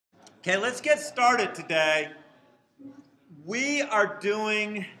Okay, let's get started today. We are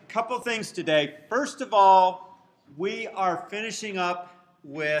doing a couple things today. First of all, we are finishing up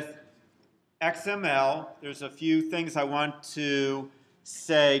with XML. There's a few things I want to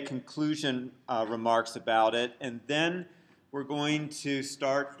say, conclusion remarks about it, and then we're going to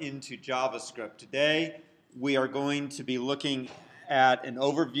start into JavaScript. Today, we are going to be looking at an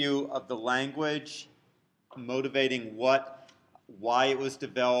overview of the language, motivating why it was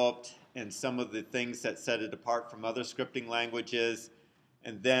developed, and some of the things that set it apart from other scripting languages.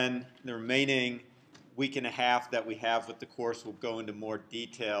 And then the remaining week and a half that we have with the course will go into more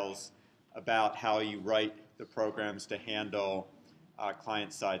details about how you write the programs to handle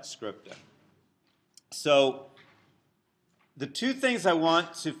client-side scripting. So the two things I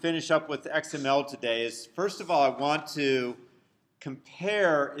want to finish up with XML today is, first of all, I want to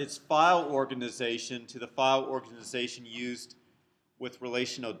compare its file organization to the file organization used with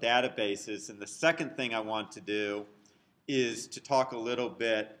relational databases. And the second thing I want to do is to talk a little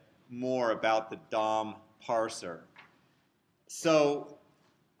bit more about the DOM parser. So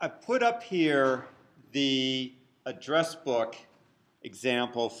I put up here the address book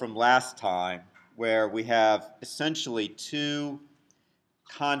example from last time, where we have essentially two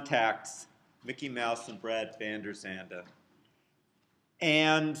contacts, Mickey Mouse and Brad Vanderzande.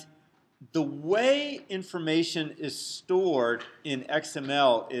 And the way information is stored in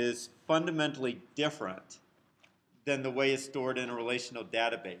XML is fundamentally different than the way it's stored in a relational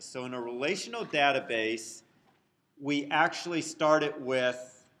database. So in a relational database, we actually started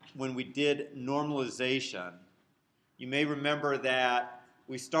with, when we did normalization, you may remember that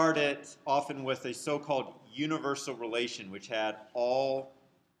we started often with a so-called universal relation, which had all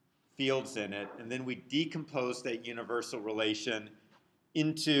fields in it, and then we decomposed that universal relation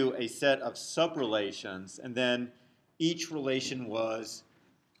into a set of subrelations, and then each relation was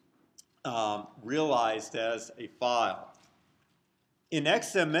realized as a file. In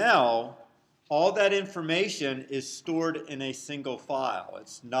XML, all that information is stored in a single file.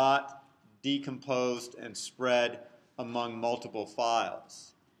 It's not decomposed and spread among multiple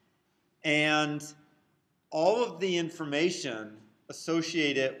files. And all of the information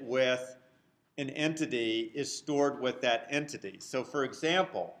associated with an entity is stored with that entity. So for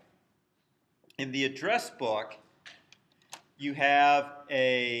example, in the address book, you have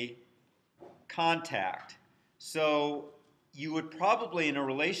a contact. So you would probably, in a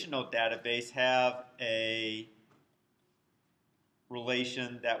relational database, have a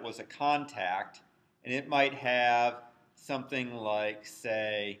relation that was a contact, and it might have something like,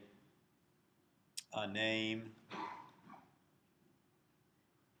 say, a name,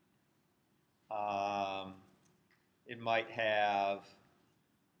 it might have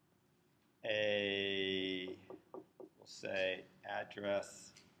a, we'll say,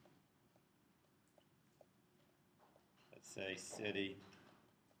 address, let's say city.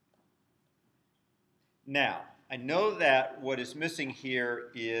 Now, I know that what is missing here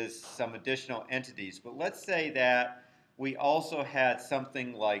is some additional entities, but let's say that we also had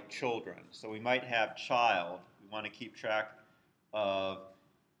something like children. So we might have child. We want to keep track of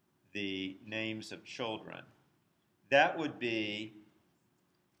the names of children. That would be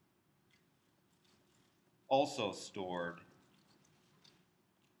also stored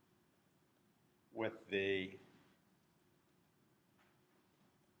with the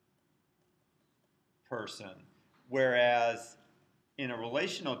person. Whereas in a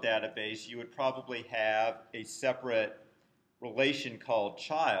relational database, you would probably have a separate relation called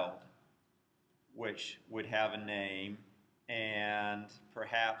child, which would have a name and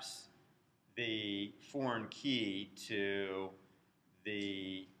perhaps the foreign key to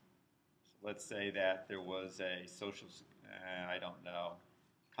the, let's say that there was a social, I don't know,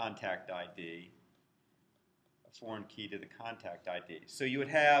 contact ID, a foreign key to the contact ID. So you would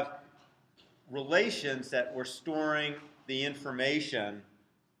have relations that were storing the information,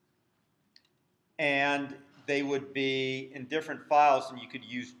 and they would be in different files, and you could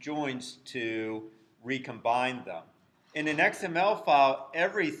use joins to recombine them. In an XML file,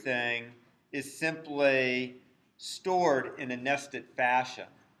 everything is simply stored in a nested fashion.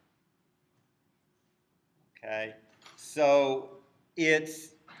 Okay? So it's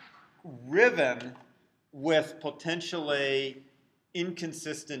riven with potentially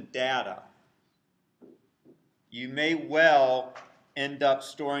inconsistent data. You may well end up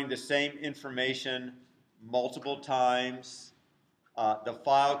storing the same information multiple times. The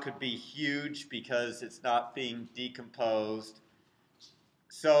file could be huge because it's not being decomposed.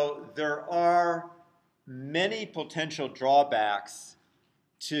 So there are many potential drawbacks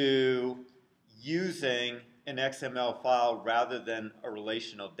to using an XML file rather than a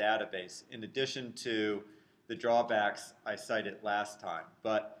relational database, in addition to the drawbacks I cited last time.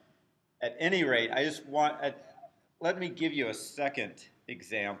 But at any rate, I just want, let me give you a second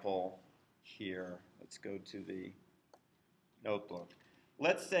example here. Let's go to the notebook.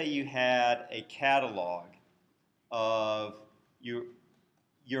 Let's say you had a catalog of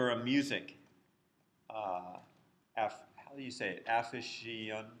you're a music, how do you say it?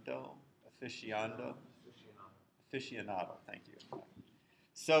 Aficionado, thank you.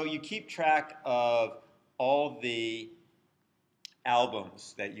 So you keep track of all the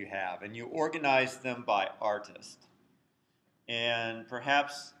albums that you have, and you organize them by artist. And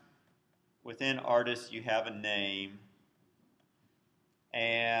perhaps within artist you have a name,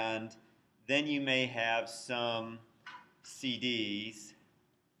 and then you may have some CDs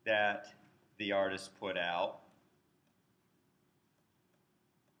that the artist put out.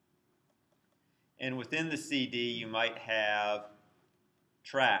 And within the CD you might have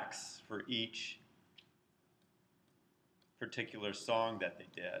tracks for each particular song that they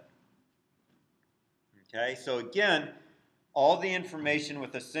did. Okay, so again, all the information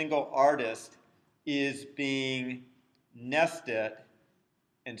with a single artist is being nested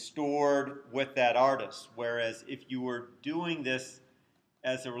and stored with that artist. Whereas if you were doing this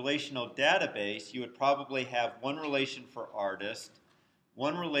as a relational database, you would probably have one relation for artist,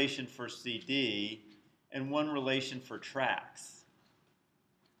 one relation for CD, and one relation for tracks.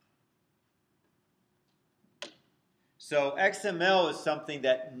 So XML is something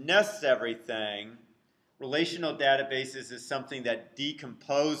that nests everything. Relational databases is something that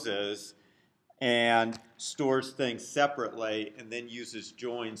decomposes and stores things separately and then uses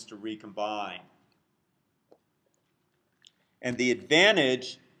joins to recombine. And the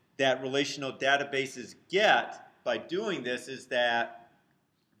advantage that relational databases get by doing this is that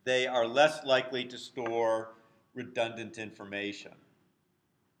they are less likely to store redundant information.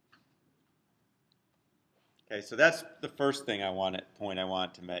 Okay, so that's the first thing point I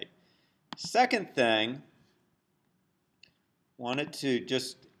wanted to make. Second thing, wanted to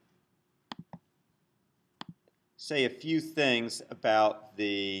just say a few things about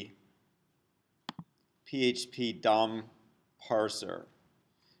the PHP DOM parser.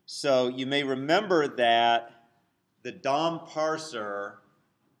 So you may remember that the DOM parser,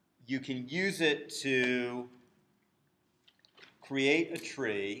 you can use it to create a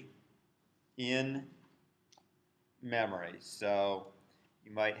tree in memory. So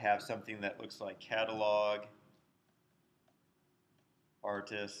you might have something that looks like catalog,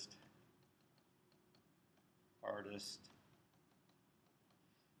 artist,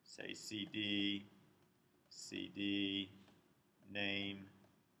 say CD, name,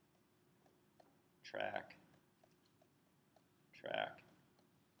 track, okay,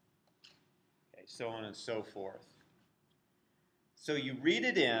 so on and so forth. So you read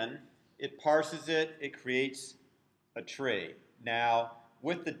it in, it parses it, it creates a tree. Now,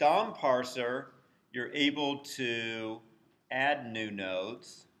 with the DOM parser, you're able to add new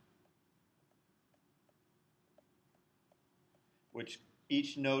nodes, which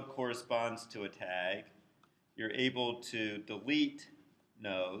each node corresponds to a tag. You're able to delete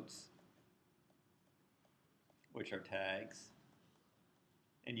nodes, which are tags,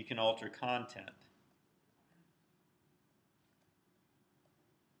 and you can alter content.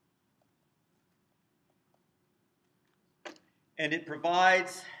 And it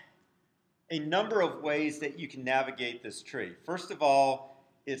provides a number of ways that you can navigate this tree. First of all,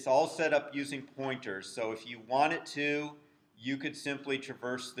 it's all set up using pointers. So if you wanted to, you could simply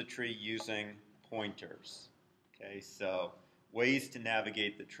traverse the tree using pointers. Okay, so ways to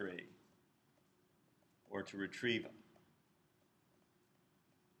navigate the tree or to retrieve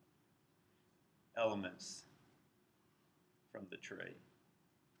elements from the tree.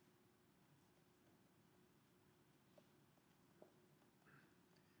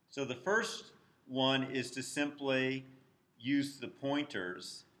 So the first one is to simply use the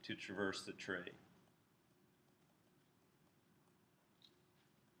pointers to traverse the tree.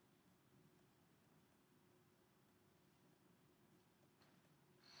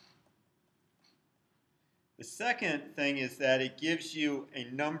 The second thing is that it gives you a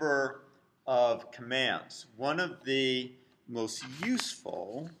number of commands. One of the most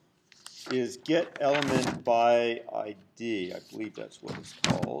useful is get element by ID. I believe that's what it's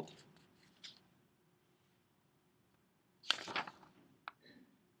called.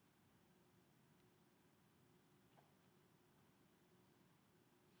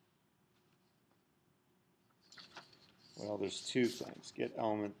 Well, there's two things. Get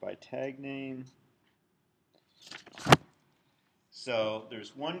element by tag name. So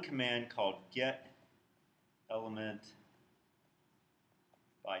there's one command called get element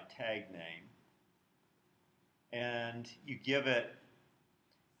by tag name, and you give it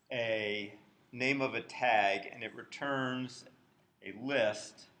a name of a tag, and it returns a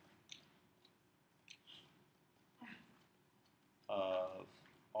list of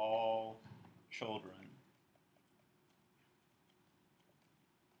all children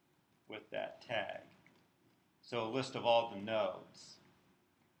with that tag. So a list of all the nodes.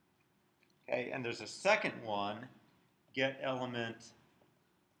 Okay, and there's a second one, get element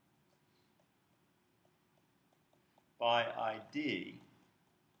by ID,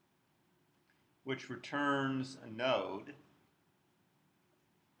 which returns a node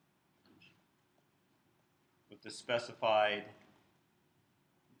with the specified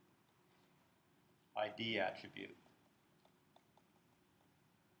ID attribute.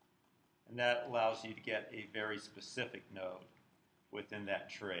 And that allows you to get a very specific node within that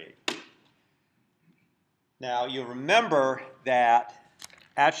tree. Now, you'll remember that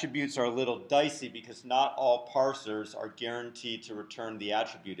attributes are a little dicey because not all parsers are guaranteed to return the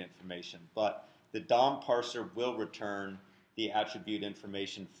attribute information, but the DOM parser will return the attribute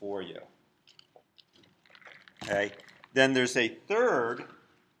information for you. Okay. Then there's a third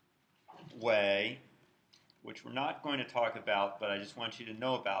way, which we're not going to talk about, but I just want you to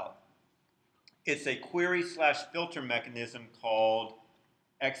know about. It's a query/filter mechanism called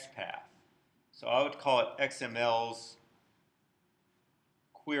XPath. So I would call it XML's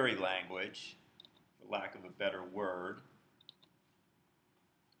query language, for lack of a better word.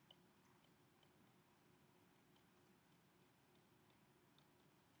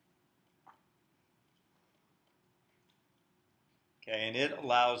 Okay, and it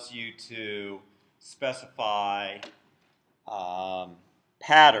allows you to specify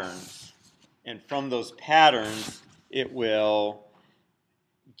patterns, and from those patterns, it will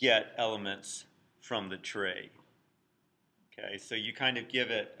get elements from the tree. Okay, so you kind of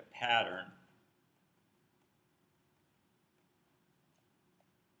give it a pattern.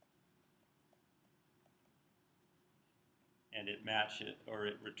 And it matches or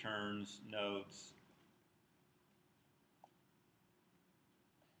it returns nodes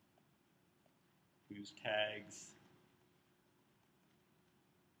whose tags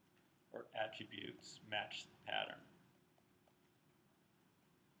or attributes match the pattern.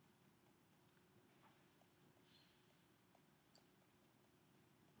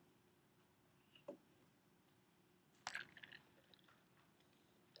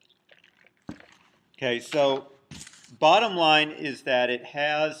 Okay, so bottom line is that it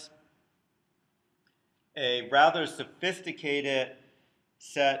has a rather sophisticated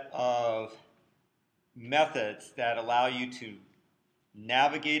set of methods that allow you to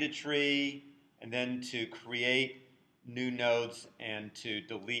navigate a tree and then to create new nodes and to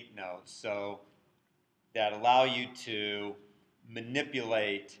delete nodes. So that allow you to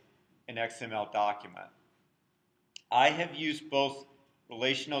manipulate an XML document. I have used both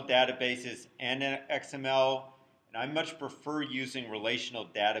relational databases and XML, and I much prefer using relational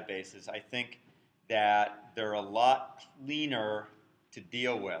databases. I think that they're a lot cleaner to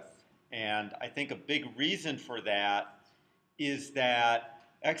deal with. And I think a big reason for that is that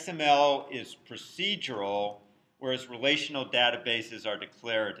XML is procedural, whereas relational databases are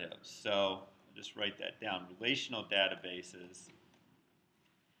declarative. So I'll just write that down. Relational databases,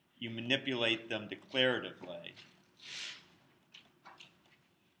 you manipulate them declaratively.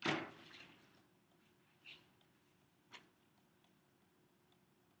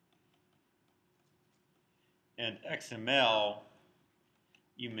 And XML,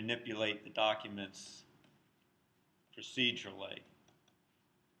 you manipulate the documents procedurally.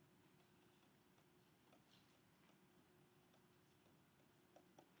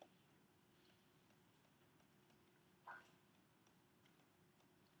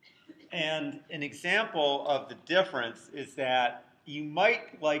 And an example of the difference is that you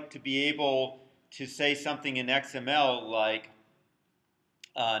might like to be able to say something in XML like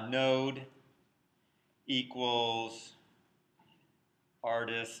node equals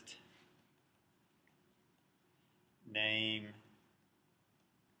artist name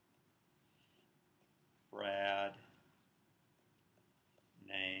Brad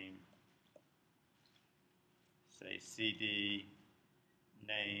name, say CD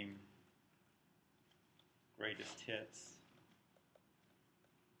name greatest hits.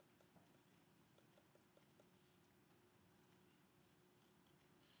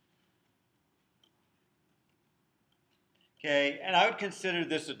 Okay, and I would consider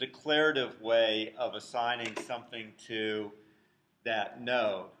this a declarative way of assigning something to that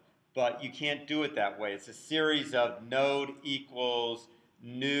node, but you can't do it that way. It's a series of node equals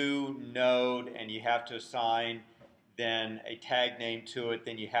new node and you have to assign then a tag name to it,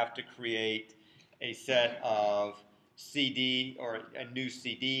 then you have to create a set of CD or a new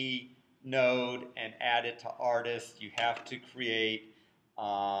CD node and add it to artist. You have to create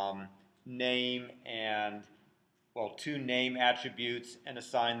name and, well, two name attributes and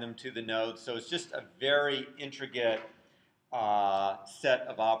assign them to the node. So it's just a very intricate set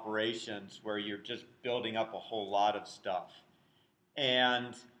of operations where you're just building up a whole lot of stuff.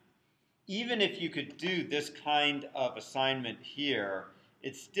 And even if you could do this kind of assignment here,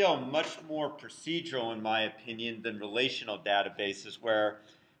 it's still much more procedural, in my opinion, than relational databases where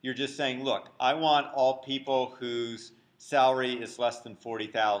you're just saying, look, I want all people whose salary is less than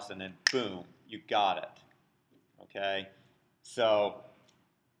 $40,000, and boom, you got it. Okay? So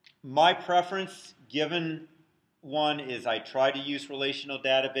my preference, given one, is I try to use relational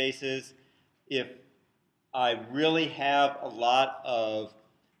databases. If I really have a lot of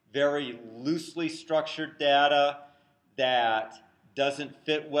very loosely structured data that doesn't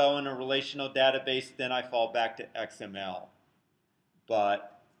fit well in a relational database, then I fall back to XML.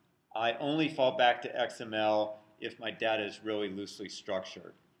 But I only fall back to XML if my data is really loosely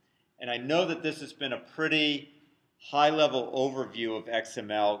structured. And I know that this has been a pretty high-level overview of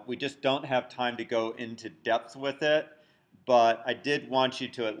XML. We just don't have time to go into depth with it, but I did want you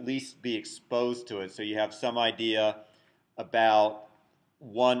to at least be exposed to it so you have some idea about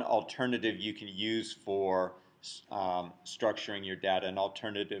one alternative you can use for structuring your data, an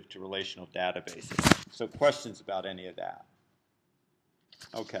alternative to relational databases. So questions about any of that?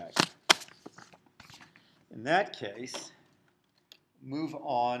 Okay. In that case, move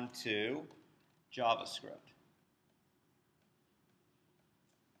on to JavaScript.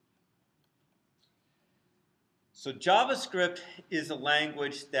 So JavaScript is a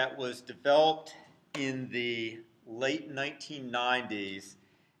language that was developed in the late 1990s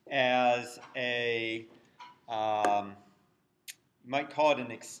as a, you might call it an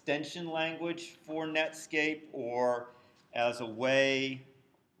extension language for Netscape, or as a way,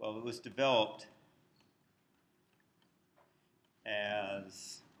 well, it was developed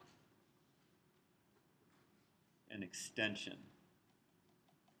as an extension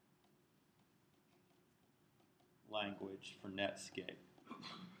language for Netscape.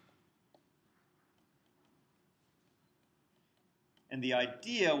 And the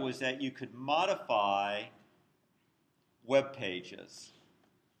idea was that you could modify web pages.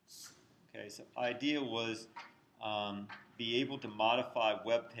 Okay, so the idea was be able to modify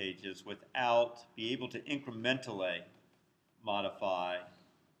web pages without, be able to incrementally modify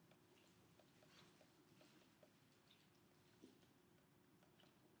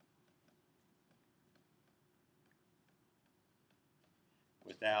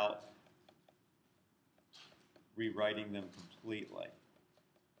without rewriting them completely.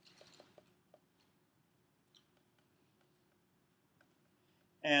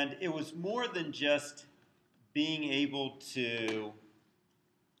 And it was more than just being able to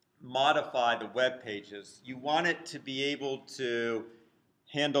modify the web pages. You want it to be able to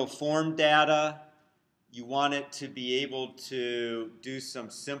handle form data. You want it to be able to do some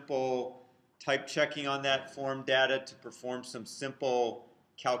simple type checking on that form data, to perform some simple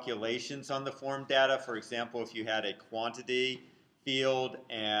calculations on the form data. For example, if you had a quantity field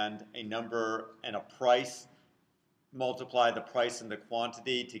and a number and a price, multiply the price and the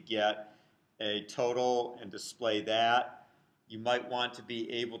quantity to get a total and display that. You might want to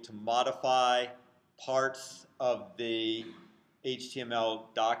be able to modify parts of the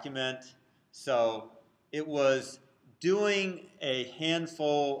HTML document. So it was doing a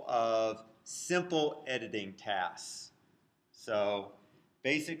handful of simple editing tasks. So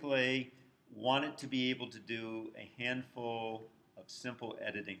basically, wanted to be able to do a handful of simple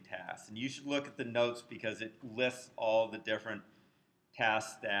editing tasks. And you should look at the notes because it lists all the different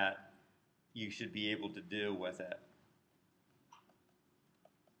tasks that you should be able to do with it.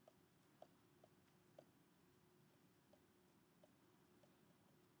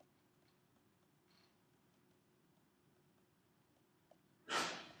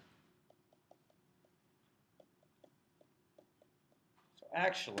 So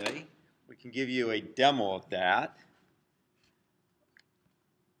actually, we can give you a demo of that.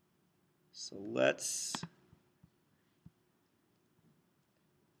 So let's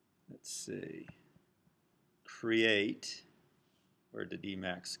see, create, where did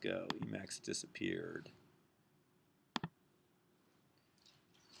Emacs go? Emacs disappeared.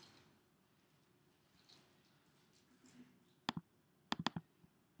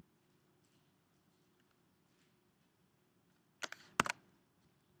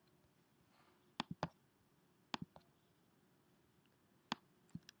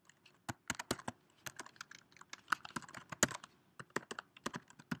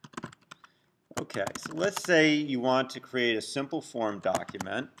 Okay, so let's say you want to create a simple form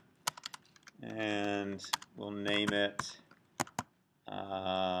document, and we'll name it,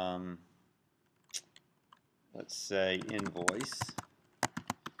 let's say invoice.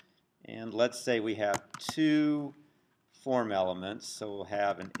 And let's say we have two form elements, so we'll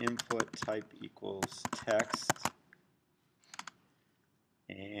have an input type equals text,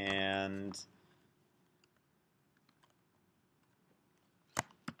 and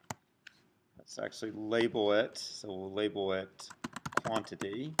let's actually label it, so we'll label it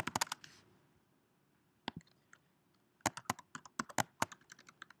quantity.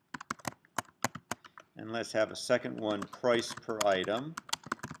 And let's have a second one, price per item.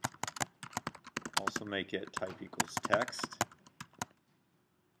 Also make it type equals text.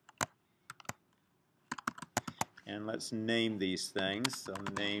 And let's name these things. So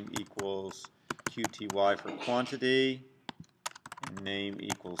name equals QTY for quantity, and name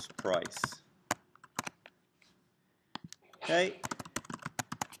equals price. Okay,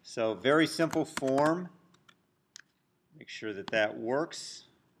 so very simple form. Make sure that that works.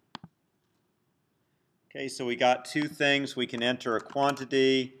 Okay, so we got two things. We can enter a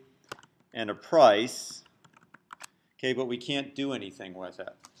quantity and a price. Okay, but we can't do anything with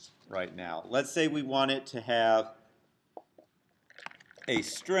it right now. Let's say we want it to have a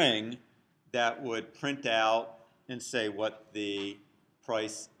string that would print out and say what the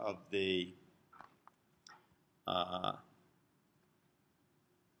price of the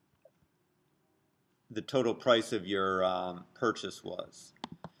total price of your purchase was.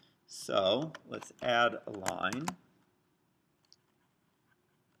 So let's add a line,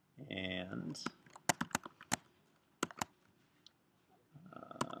 and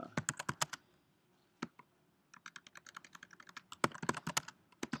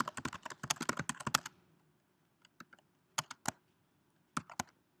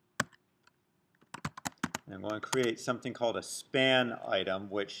I'm going to create something called a span item,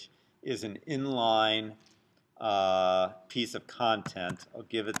 which is an inline piece of content. I'll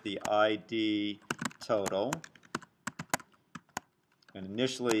give it the ID total, and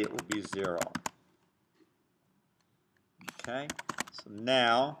initially it will be 0. Okay, so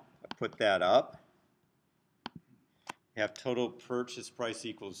now I put that up. We have total purchase price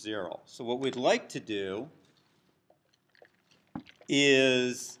equals 0. So what we'd like to do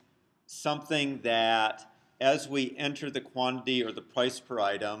is something that as we enter the quantity or the price per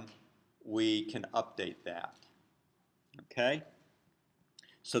item, we can update that. Okay?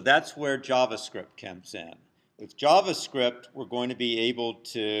 So that's where JavaScript comes in. With JavaScript, we're going to be able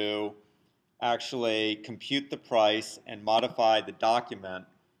to actually compute the price and modify the document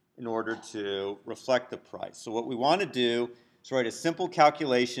in order to reflect the price. So what we want to do is write a simple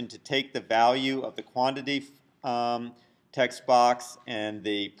calculation to take the value of the quantity text box and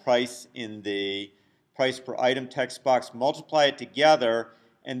the price in the price per item text box, multiply it together,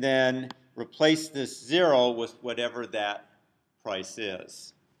 and then replace this 0 with whatever that price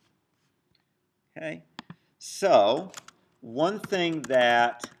is. Okay, so one thing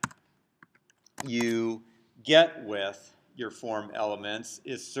that you get with your form elements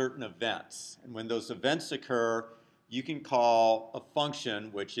is certain events. And when those events occur, you can call a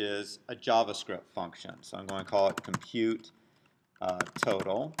function which is a JavaScript function. So I'm going to call it compute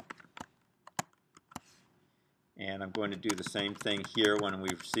total. And I'm going to do the same thing here when we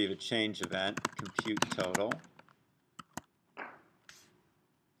receive a change event, compute total.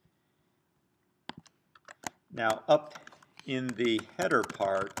 Now up in the header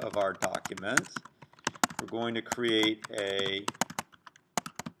part of our document, we're going to create a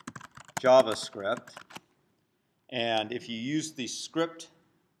JavaScript. And if you use the script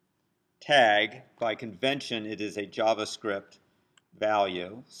tag, by convention, it is a JavaScript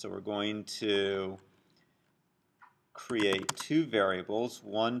value. So we're going to create two variables,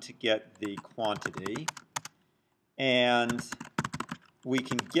 one to get the quantity, and we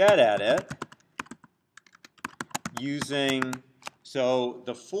can get at it using, so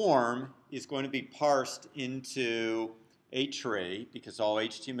the form is going to be parsed into a tree, because all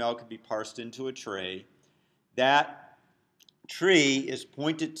HTML can be parsed into a tree. That tree is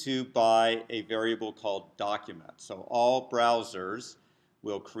pointed to by a variable called document. So all browsers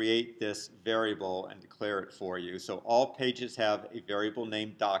will create this variable and declare it for you. So all pages have a variable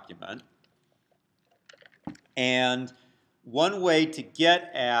named document. And one way to get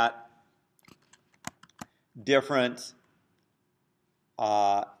at different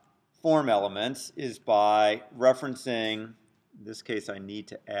form elements is by referencing, in this case I need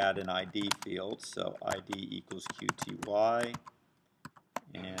to add an ID field, so ID equals QTY,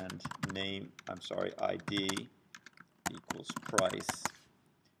 and ID equals price.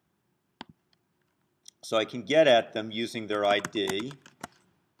 So I can get at them using their ID,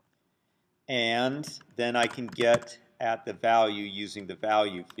 and then I can get at the value using the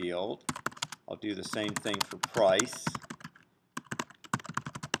value field. I'll do the same thing for price.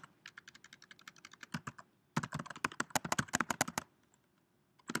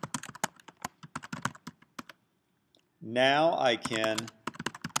 Now I can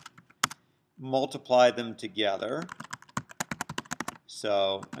multiply them together.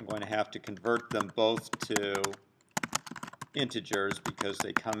 So I'm going to have to convert them both to integers because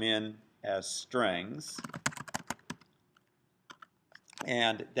they come in as strings.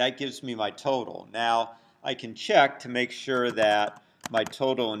 And that gives me my total. Now I can check to make sure that my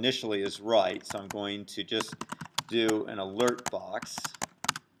total initially is right. So I'm going to just do an alert box,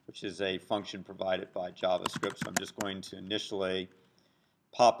 which is a function provided by JavaScript. So I'm just going to initially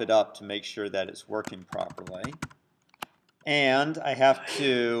pop it up to make sure that it's working properly. And I have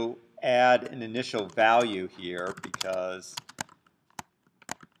to add an initial value here because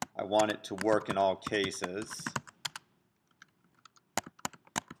I want it to work in all cases.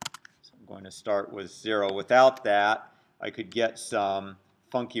 So I'm going to start with 0. Without that, I could get some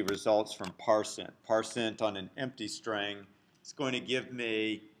funky results from parseInt. ParseInt on an empty string is going to give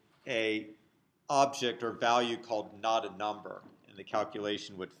me an object or value called not a number, and the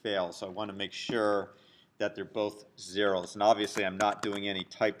calculation would fail. So I want to make sure that they're both zeros. And obviously I'm not doing any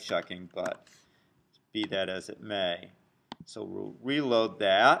type checking, but be that as it may. So we'll reload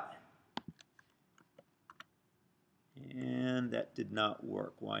that. And that did not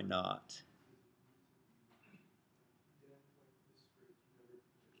work. Why not?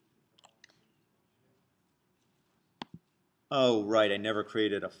 Oh, right. I never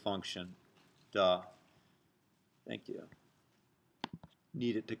created a function. Duh. Thank you.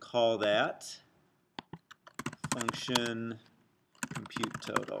 Needed to call that function compute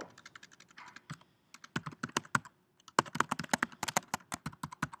total.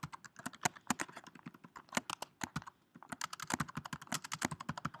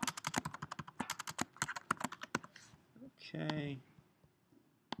 Okay.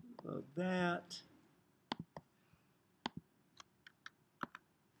 Load that.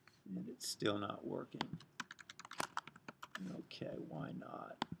 And it's still not working. Okay, why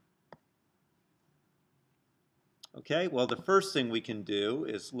not? Okay, well, the first thing we can do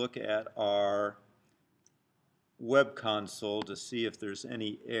is look at our web console to see if there's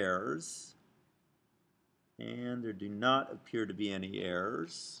any errors. And there do not appear to be any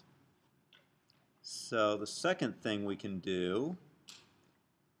errors. So the second thing we can do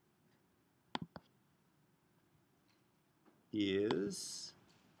is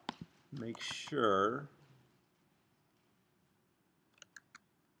make sure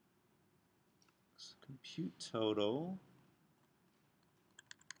compute total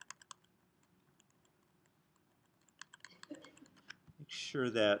make sure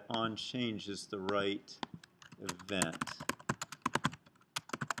that onChange is the right event.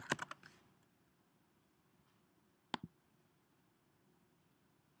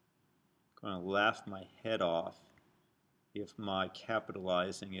 I'm going to laugh my head off if my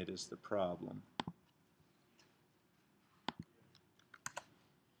capitalizing it is the problem.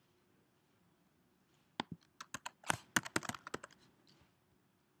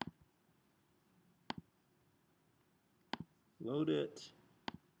 Load it.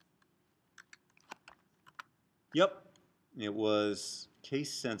 Yep, it was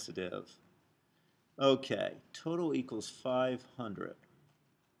case sensitive. Okay, total equals 500.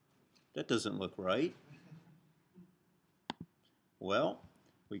 That doesn't look right. Well,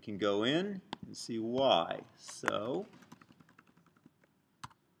 we can go in and see why. So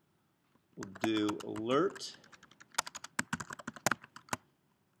we'll do alert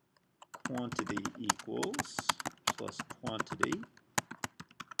quantity equals plus quantity,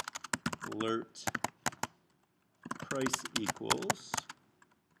 alert price equals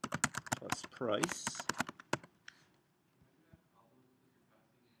plus price.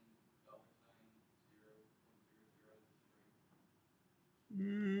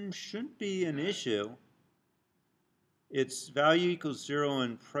 Shouldn't be an issue. It's value equals 0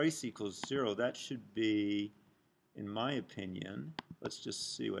 and price equals 0. That should be, in my opinion, let's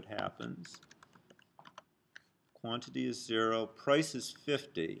just see what happens. Quantity is 0, price is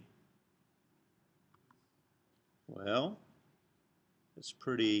 50. Well, that's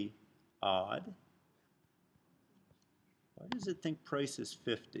pretty odd. Why does it think price is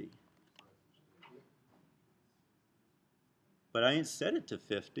 50? But I ain't set it to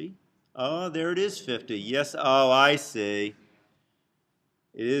 50. Oh, there it is 50. Yes, oh, I see.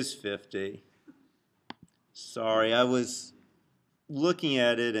 It is 50. Sorry, I was looking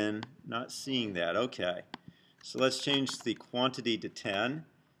at it and not seeing that. Okay, so let's change the quantity to 10.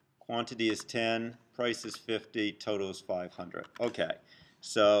 Quantity is 10, price is 50, total is 500. Okay,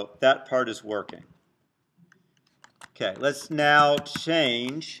 so that part is working. Okay, let's now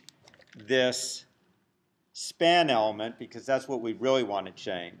change this span element because that's what we really want to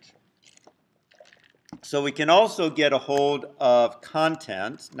change. So we can also get a hold of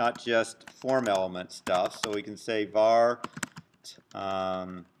content, not just form element stuff. So we can say var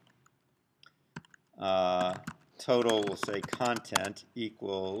total, we'll say content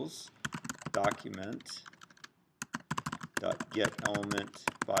equals document dot get element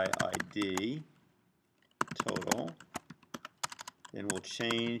by ID total. Then we'll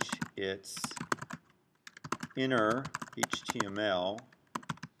change its inner HTML.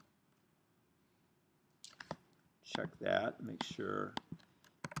 Check that, make sure.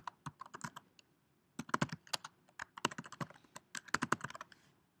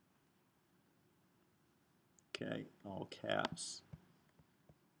 Okay, all caps.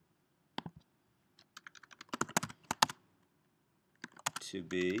 To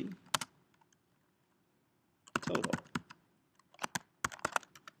be total.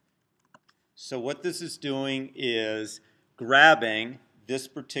 So what this is doing is grabbing this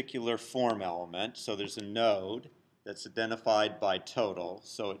particular form element. So there's a node that's identified by total.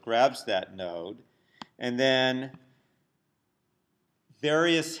 So it grabs that node. And then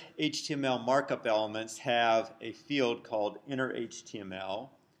various HTML markup elements have a field called inner HTML,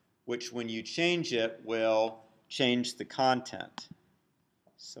 which when you change it will change the content.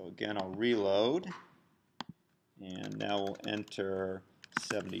 So again, I'll reload. And now we'll enter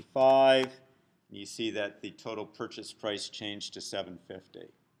 75. And you see that the total purchase price changed to $750.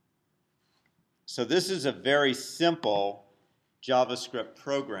 So this is a very simple JavaScript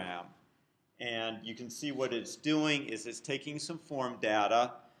program. And you can see what it's doing is it's taking some form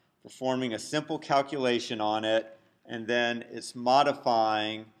data, performing a simple calculation on it, and then it's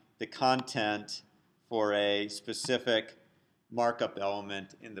modifying the content for a specific markup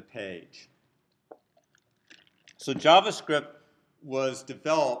element in the page. So JavaScript was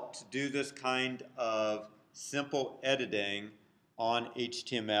developed to do this kind of simple editing on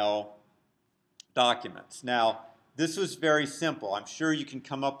HTML documents. Now, this was very simple. I'm sure you can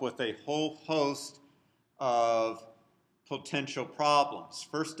come up with a whole host of potential problems.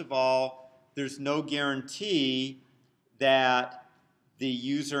 First of all, there's no guarantee that the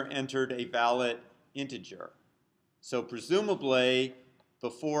user entered a valid integer. So presumably,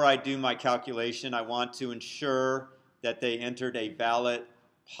 before I do my calculation, I want to ensure that they entered a valid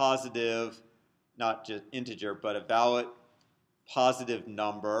positive, not just integer, but a valid positive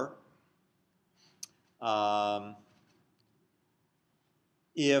number.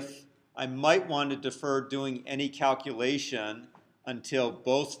 If I might want to defer doing any calculation until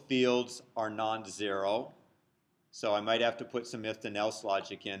both fields are non-zero. So I might have to put some if then else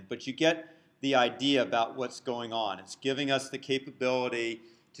logic in. But you get the idea about what's going on. It's giving us the capability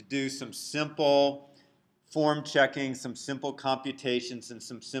to do some simple form checking, some simple computations, and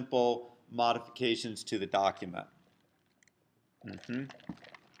some simple modifications to the document.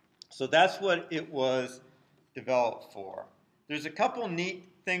 So that's what it was developed for. There's a couple neat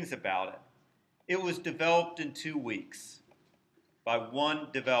things about it. It was developed in 2 weeks by one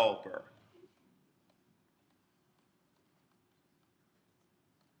developer.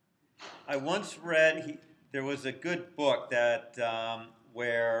 I once read, there was a good book that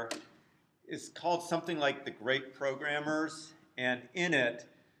where it's called something like The Great Programmers, and in it,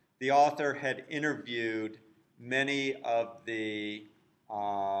 the author had interviewed many of the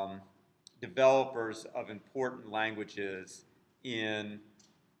developers of important languages in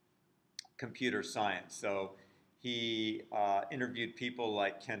computer science. So he interviewed people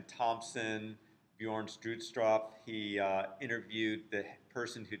like Ken Thompson, Bjorn Strootstrup. He interviewed the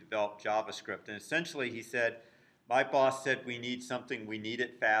person who developed JavaScript. And essentially he said, my boss said we need something, we need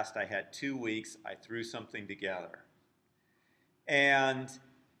it fast. I had 2 weeks, I threw something together. And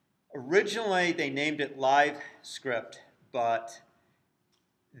originally they named it LiveScript, but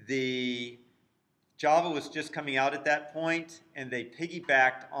the Java was just coming out at that point, and they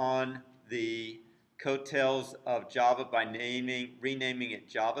piggybacked on the coattails of Java by renaming it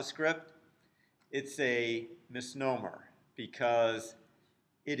JavaScript. It's a misnomer because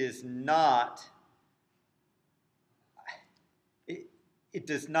it is not. It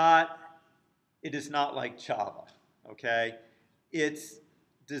is not like Java. Okay, its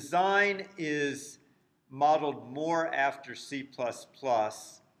design is modeled more after C++.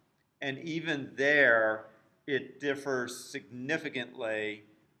 And even there, it differs significantly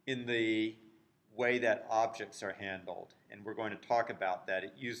in the way that objects are handled. and we're going to talk about that.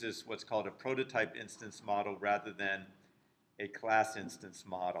 It uses what's called a prototype instance model rather than a class instance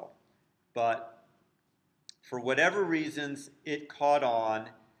model. But for whatever reasons, it caught on.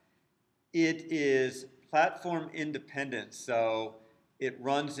 It is platform independent, so it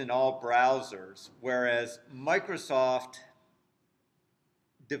runs in all browsers, whereas Microsoft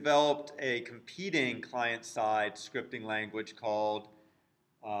developed a competing client-side scripting language called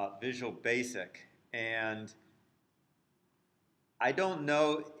Visual Basic. And I don't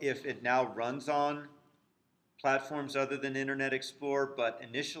know if it now runs on platforms other than Internet Explorer, but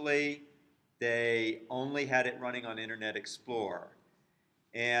initially they only had it running on Internet Explorer.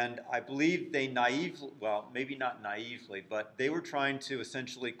 And I believe they naively, well, maybe not naively, but they were trying to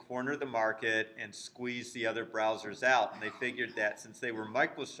essentially corner the market and squeeze the other browsers out. And they figured that since they were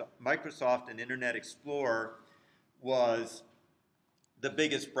Microsoft and Internet Explorer was the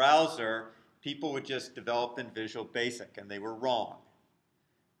biggest browser, people would just develop in Visual Basic, and they were wrong.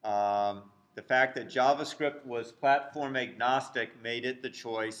 The fact that JavaScript was platform agnostic made it the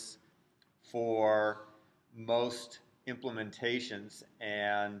choice for most implementations,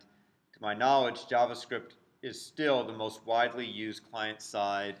 and to my knowledge, JavaScript is still the most widely used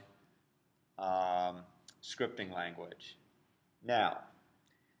client-side scripting language. Now,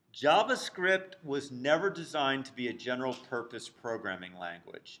 JavaScript was never designed to be a general-purpose programming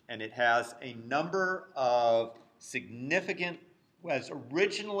language, and it has a number of significant, as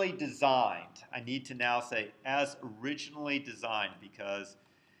originally designed, I need to now say as originally designed, because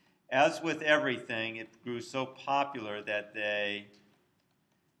as with everything, it grew so popular that they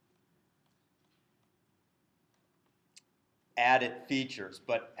added features.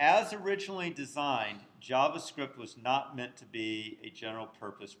 But as originally designed, JavaScript was not meant to be a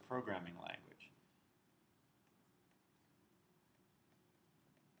general-purpose programming language.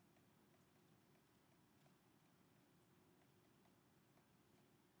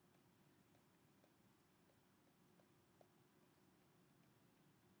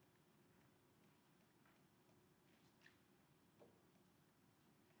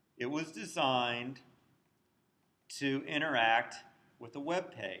 It was designed to interact with a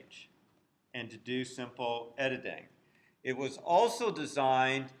web page and to do simple editing. It was also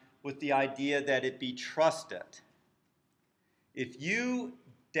designed with the idea that it be trusted. If you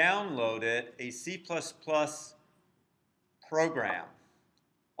downloaded a C++ program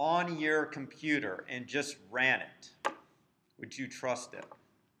on your computer and just ran it, would you trust it?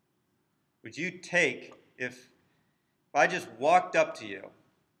 Would you take, if I just walked up to you,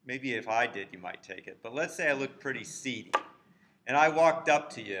 maybe if I did, you might take it. But let's say I looked pretty seedy. And I walked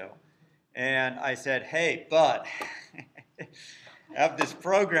up to you and I said, hey, bud, I have this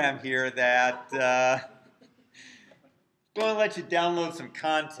program here that going to let you download some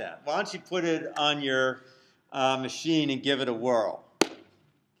content. Why don't you put it on your machine and give it a whirl?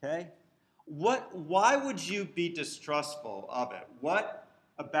 Okay? Why would you be distrustful of it? What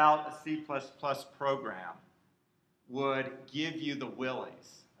about a C++ program would give you the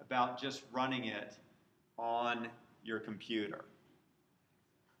willies about just running it on your computer?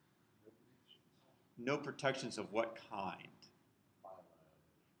 No protections of what kind?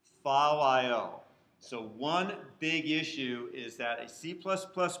 File I/O. So one big issue is that a C++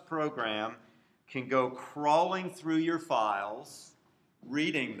 program can go crawling through your files,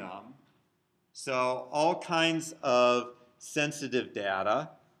 reading them. So all kinds of sensitive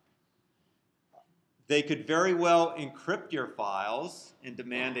data. They could very well encrypt your files and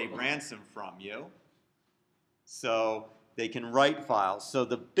demand a ransom from you. So they can write files. So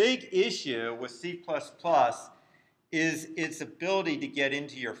the big issue with C++ is its ability to get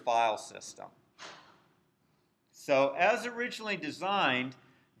into your file system. So as originally designed,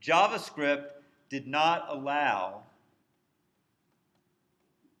 JavaScript did not allow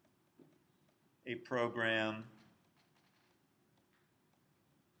a program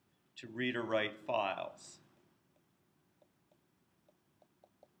to read or write files.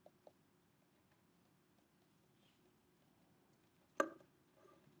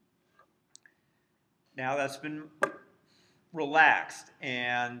 Now that's been relaxed,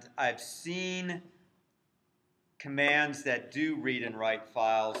 and I've seen commands that do read and write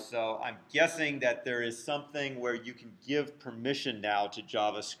files, so I'm guessing that there is something where you can give permission now to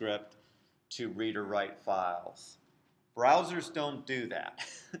JavaScript to read or write files. Browsers don't do that.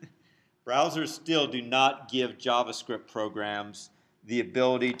 Browsers still do not give JavaScript programs the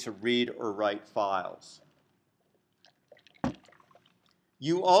ability to read or write files.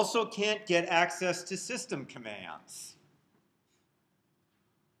 You also can't get access to system commands,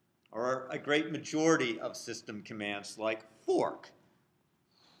 or a great majority of system commands like fork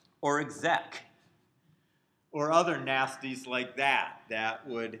or exec or other nasties like that that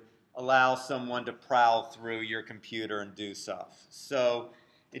would allow someone to prowl through your computer and do stuff. So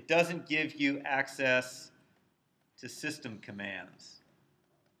it doesn't give you access to system commands.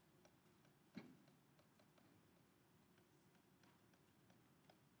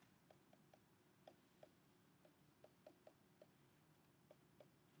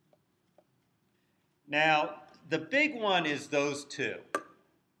 Now, the big one is those two.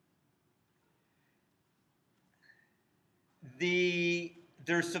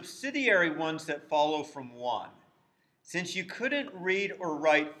 There's subsidiary ones that follow from one. Since you couldn't read or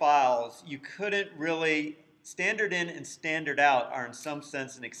write files, you couldn't really, standard in and standard out are in some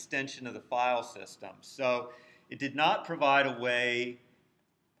sense an extension of the file system. So it did not provide a way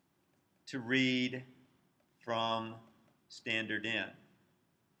to read from standard in.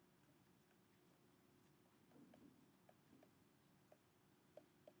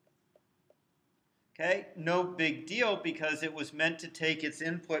 Okay, no big deal because it was meant to take its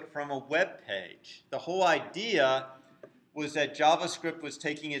input from a web page. The whole idea was that JavaScript was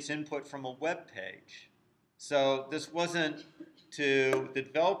taking its input from a web page. So this wasn't, to the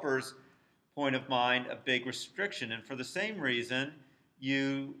developer's point of mind, a big restriction. And for the same reason,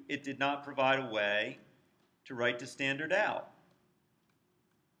 it did not provide a way to write to standard out.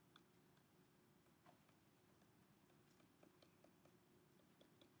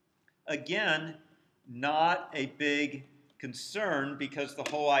 Again, not a big concern because the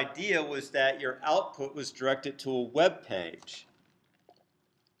whole idea was that your output was directed to a web page.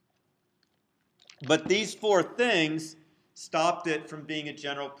 But these four things stopped it from being a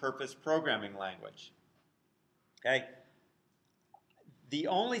general purpose programming language. Okay? The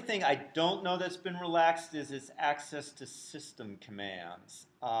only thing I don't know that's been relaxed is its access to system commands.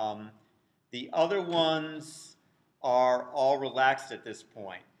 The other ones are all relaxed at this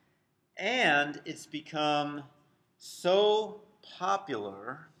point. And it's become so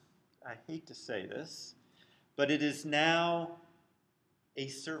popular, I hate to say this, but it is now a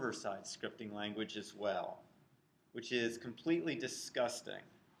server-side scripting language as well, which is completely disgusting,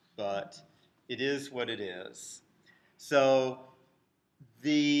 but it is what it is. So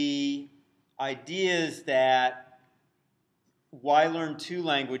the idea is that why learn two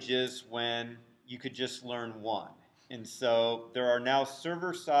languages when you could just learn one? And so there are now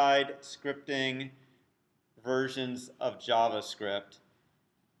server-side scripting versions of JavaScript.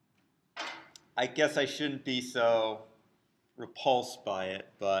 I guess I shouldn't be so repulsed by it,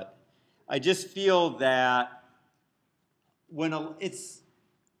 but I just feel that when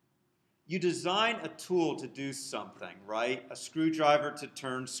you design a tool to do something, right? A screwdriver to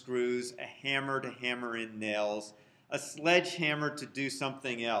turn screws, a hammer to hammer in nails, a sledgehammer to do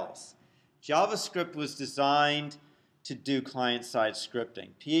something else. JavaScript was designed to do client-side scripting.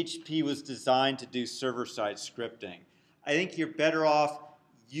 PHP was designed to do server-side scripting. I think you're better off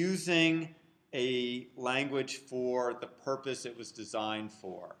using a language for the purpose it was designed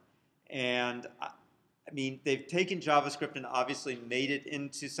for. And I mean, they've taken JavaScript and obviously made it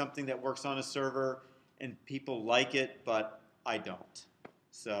into something that works on a server, and people like it, but I don't.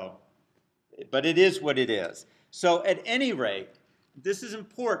 So, but it is what it is. So at any rate, this is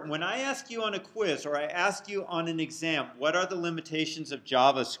important. When I ask you on a quiz or I ask you on an exam, what are the limitations of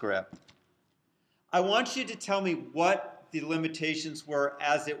JavaScript? I want you to tell me what the limitations were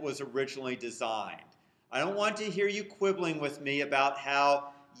as it was originally designed. I don't want to hear you quibbling with me about how,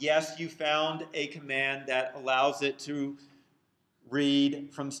 yes, you found a command that allows it to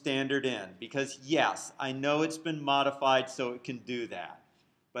read from standard in. Because yes, I know it's been modified so it can do that.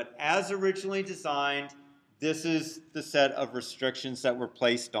 But as originally designed, this is the set of restrictions that were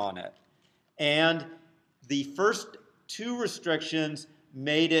placed on it. And the first two restrictions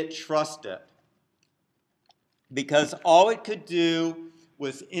made it trusted, because all it could do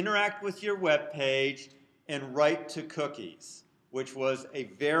was interact with your web page and write to cookies, which was a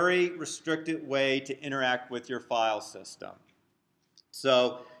very restricted way to interact with your file system.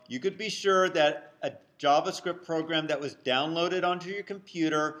 So you could be sure that a JavaScript program that was downloaded onto your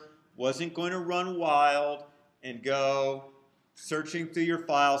computer wasn't going to run wild and go searching through your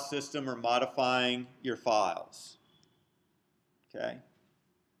file system or modifying your files. Okay?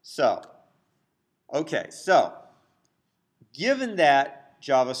 So, given that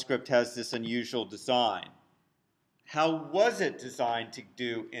JavaScript has this unusual design, how was it designed to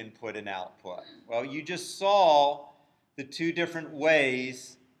do input and output? Well, you just saw the two different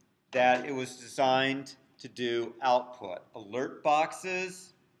ways that it was designed to do output. Alert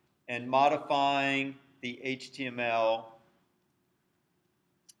boxes and modifying the HTML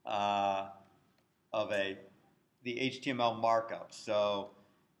the HTML markup. So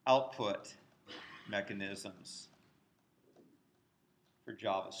output mechanisms for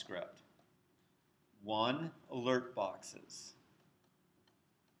JavaScript. One, alert boxes.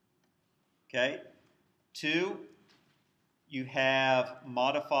 Okay. Two, you have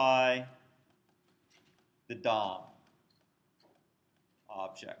modify the DOM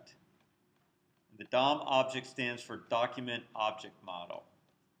object. The DOM object stands for Document Object Model.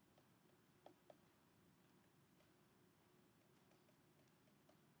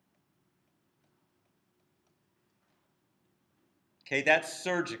 Okay, that's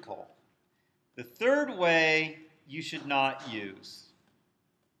surgical. The third way you should not use,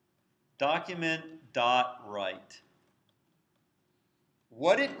 document.write.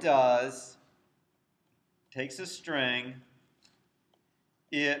 What it does, takes a string,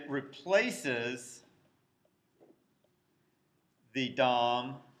 it replaces the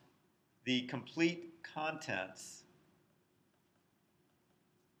DOM, the complete contents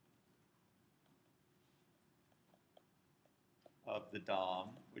of the DOM,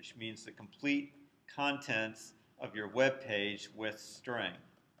 which means the complete contents of your web page with string.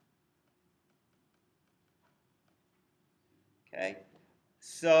 Okay,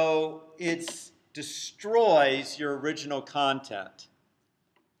 so it destroys your original content.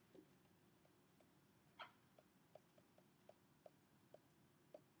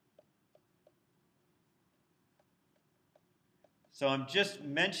 So I'm just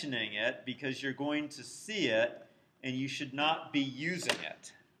mentioning it because you're going to see it and you should not be using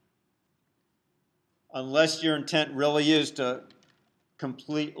it unless your intent really is to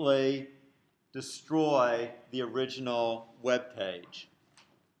completely destroy the original web page.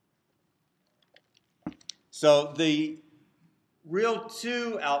 So the real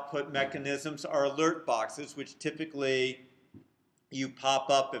two output mechanisms are alert boxes, which typically you pop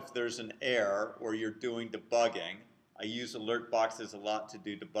up if there's an error or you're doing debugging. I use alert boxes a lot to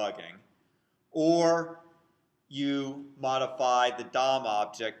do debugging. Or you modify the DOM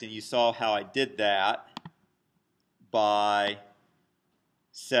object, and you saw how I did that by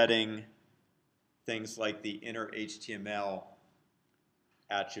setting things like the inner HTML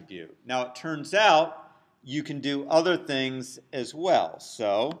attribute. Now it turns out you can do other things as well.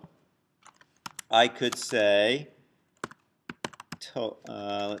 So I could say,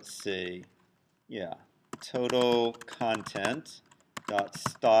 let's see, yeah, total content dot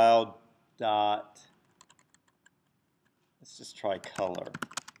style dot, let's just try color.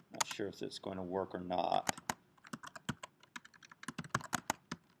 Not sure if it's going to work or not.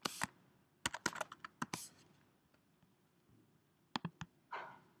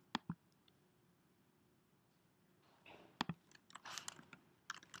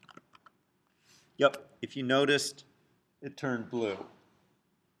 Yep, if you noticed, it turned blue.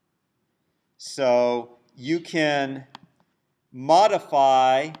 So you can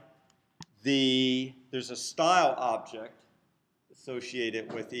modify there's a style object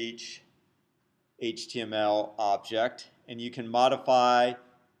associated with each HTML object, and you can modify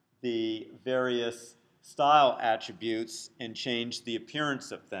the various style attributes and change the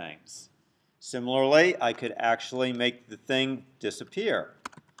appearance of things. Similarly, I could actually make the thing disappear.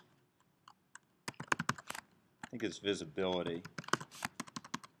 I think it's visibility.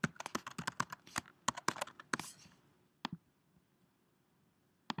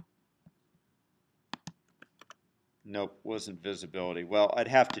 Nope, wasn't visibility. Well, I'd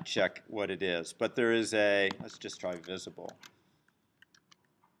have to check what it is, but there is a, let's just try visible.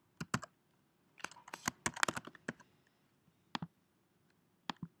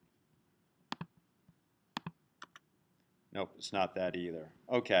 Nope, it's not that either.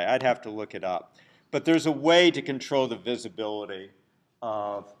 Okay, I'd have to look it up. But there's a way to control the visibility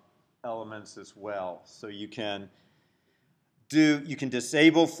of elements as well. So you can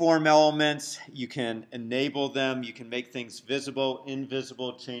disable form elements, you can enable them, you can make things visible,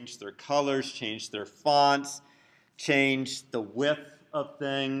 invisible, change their colors, change their fonts, change the width of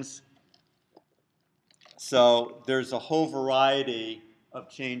things. So there's a whole variety of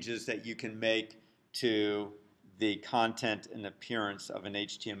changes that you can make to the content and appearance of an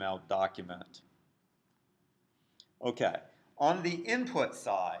HTML document. Okay, on the input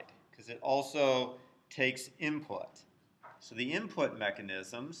side, because it also takes input. So the input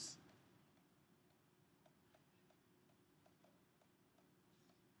mechanisms,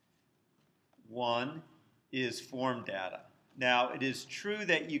 one is form data. Now, it is true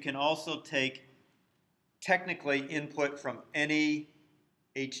that you can also take technically input from any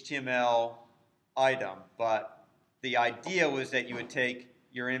HTML item, but the idea was that you would take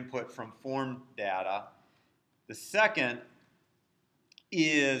your input from form data. The second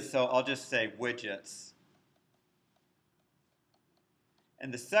is, so I'll just say widgets.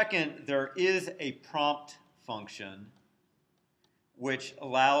 And the second, there is a prompt function which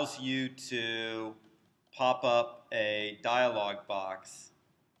allows you to pop up a dialog box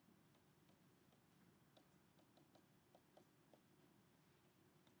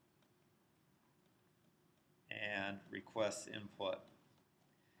and request input.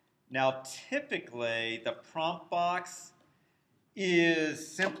 Now, typically, the prompt box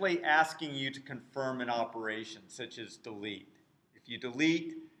is simply asking you to confirm an operation, such as delete. If you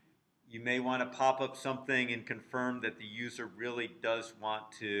delete, you may want to pop up something and confirm that the user really does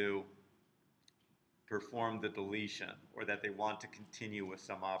want to perform the deletion, or that they want to continue with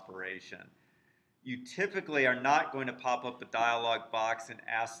some operation. You typically are not going to pop up a dialog box and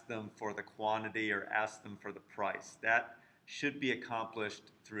ask them for the quantity or ask them for the price. That should be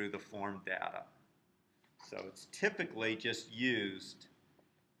accomplished through the form data. So it's typically just used.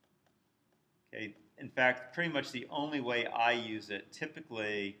 Okay, in fact, pretty much the only way I use it,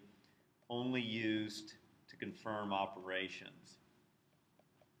 typically only used to confirm operations.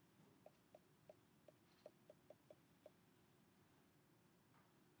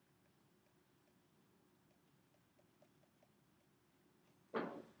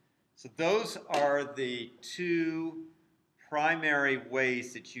 So those are the two primary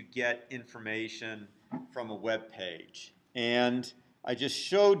ways that you get information from a web page. And I just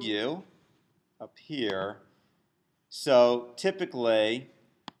showed you up here. So typically,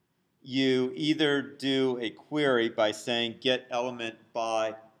 you either do a query by saying get element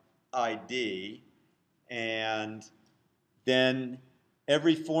by ID, and then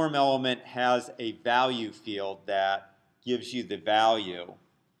every form element has a value field that gives you the value.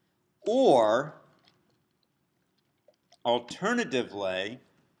 Or, alternatively,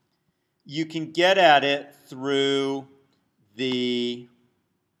 you can get at it through the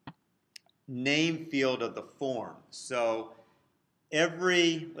name field of the form. So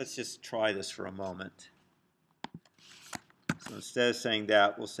let's just try this for a moment. So instead of saying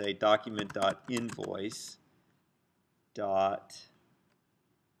that, we'll say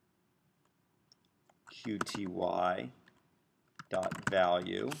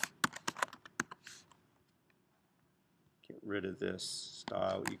document.invoice.qty.value. Get rid of this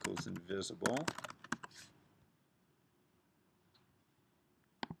style equals invisible.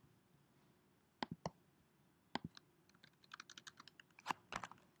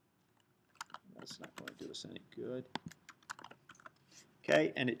 That's not going to do us any good.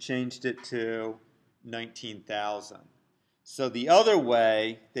 Okay, and it changed it to 19,000. So the other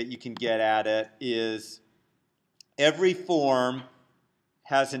way that you can get at it is every form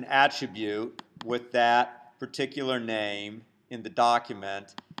has an attribute with that particular name in the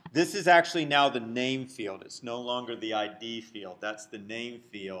document. This is actually now the name field. It's no longer the ID field. That's the name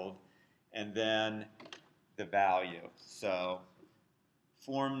field, and then the value. So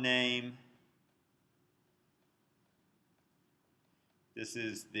form name. This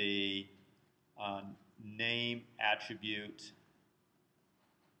is the name attribute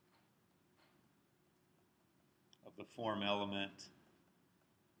of the form element.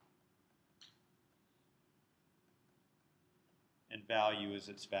 And value is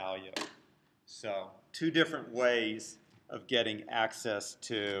its value. So two different ways of getting access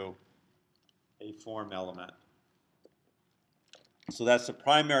to a form element. So that's the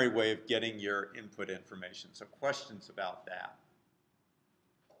primary way of getting your input information. So questions about that?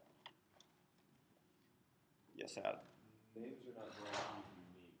 Yes, Adam? Names are not guaranteed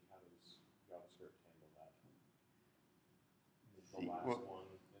unique. How does JavaScript handle that? Is the last one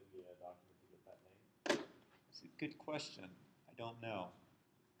in the document to get that name? It's a good question. I don't know,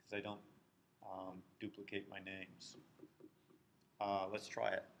 because I don't duplicate my names. Let's try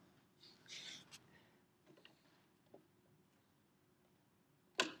it.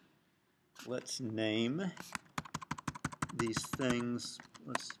 Let's name these things.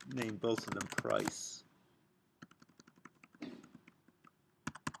 Let's name both of them price.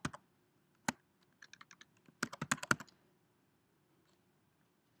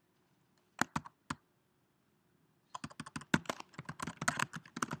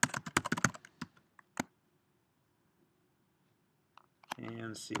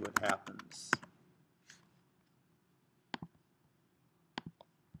 And see what happens.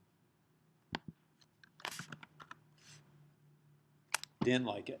 Didn't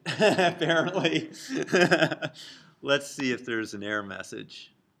like it, apparently. Let's see if there's an error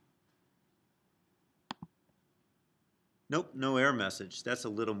message. Nope, no error message. That's a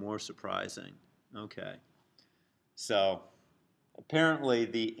little more surprising. Okay. So apparently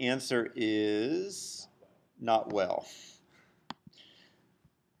the answer is not well.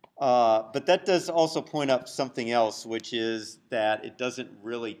 But that does also point up something else, which is that it doesn't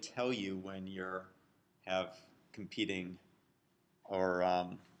really tell you when you have competing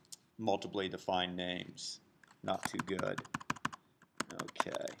or multiply defined names. Not too good.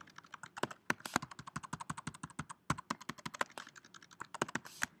 Okay.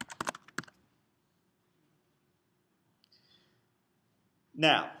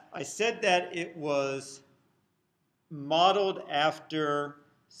 Now, I said that it was modeled after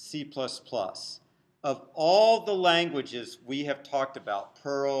C++. Of all the languages we have talked about,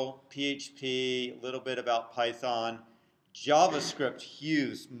 Perl, PHP, a little bit about Python, JavaScript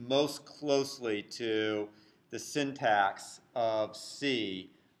hews most closely to the syntax of C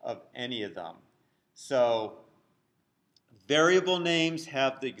of any of them. So variable names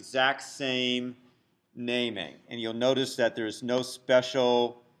have the exact same naming, and you'll notice that there's no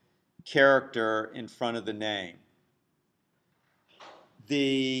special character in front of the name.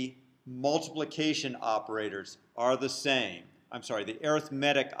 The multiplication operators are the same. I'm sorry, the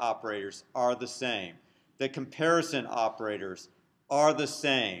arithmetic operators are the same. The comparison operators are the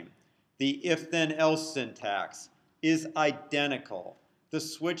same. The if-then-else syntax is identical. The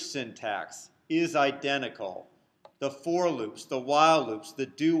switch syntax is identical. The for loops, the while loops, the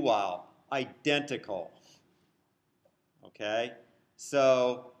do-while, identical. Okay?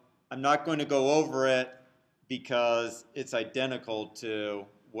 So I'm not going to go over it because it's identical to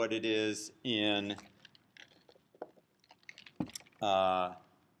what it is in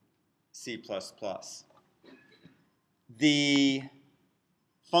C++. The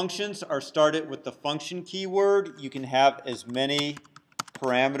functions are started with the function keyword. You can have as many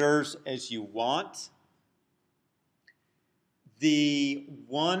parameters as you want. The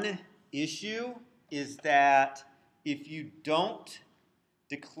one issue is that if you don't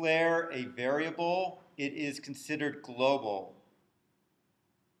declare a variable, it is considered global,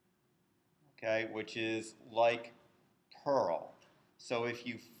 okay, which is like Perl. So if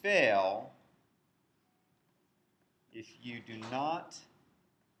you fail, if you do not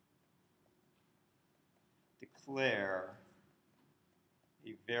declare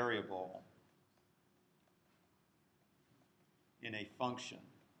a variable in a function,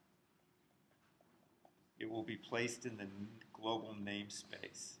 it will be placed in the global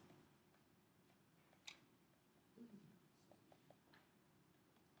namespace.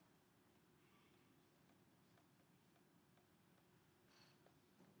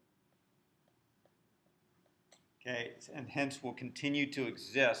 Okay, and hence will continue to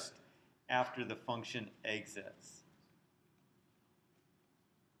exist after the function exits.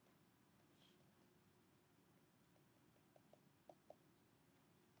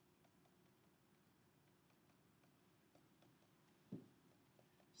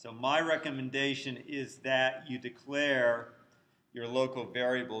 So my recommendation is that you declare your local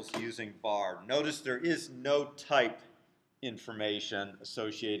variables using var. Notice there is no type information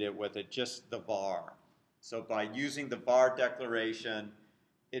associated with it, just the var. So by using the var declaration,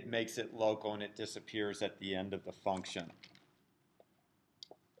 it makes it local and it disappears at the end of the function.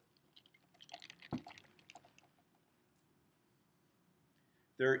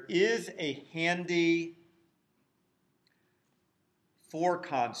 There is a handy for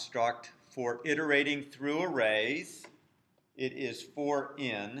construct for iterating through arrays. It is for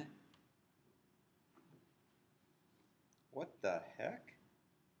in. What the heck?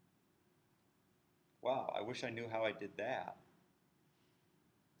 Wow, I wish I knew how I did that.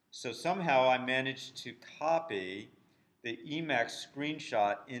 So somehow I managed to copy the Emacs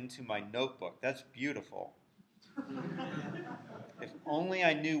screenshot into my notebook. That's beautiful. If only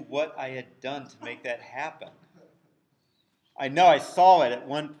I knew what I had done to make that happen. I know I saw it at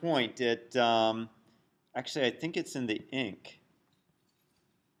one point. Actually, I think it's in the ink.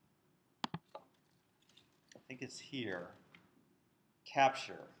 I think it's here.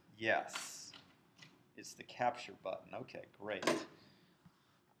 Capture, yes. It's the capture button. Okay, great.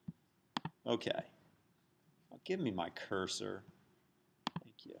 Okay. Well, give me my cursor.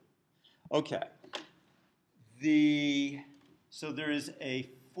 Thank you. Okay. So there is a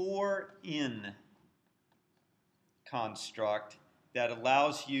for in construct that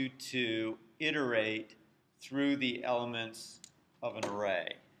allows you to iterate through the elements of an array.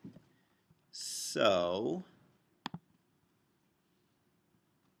 So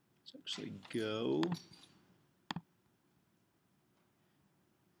let's actually go.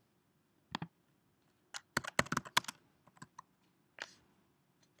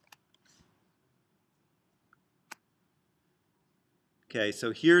 Okay,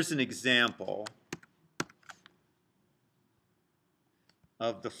 so here's an example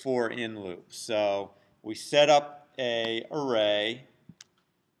of the for in loop. So we set up an array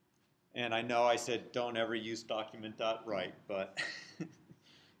And I know I said don't ever use document.write, but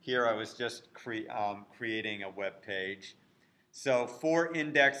here I was just creating a web page. So for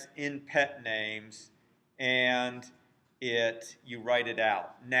index in pet names, and you write it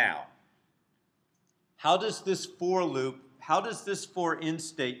out. Now, how does this for in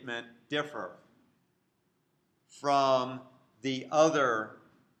statement differ from the other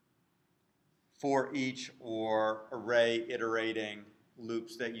for each or array iterating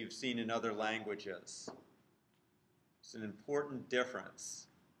loops that you've seen in other languages? It's an important difference.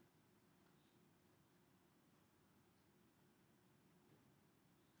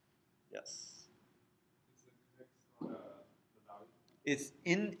 Yes.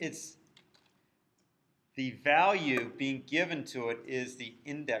 It's the value being given to it is the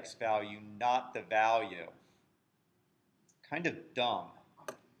index value, not the value. Kind of dumb.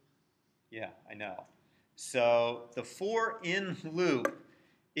 Yeah, I know. So the for in loop,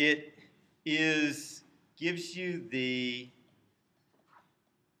 it gives you the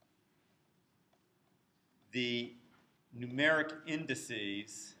numeric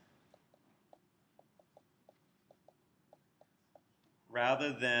indices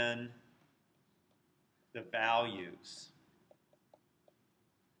rather than the values.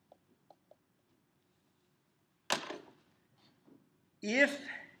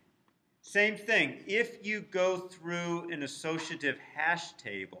 Same thing, if you go through an associative hash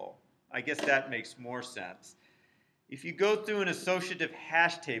table, I guess that makes more sense. If you go through an associative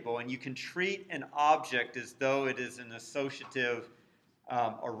hash table and you can treat an object as though it is an associative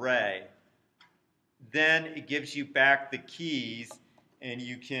array, then it gives you back the keys and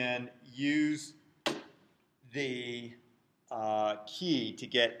you can use the key to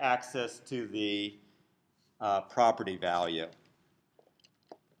get access to the property value.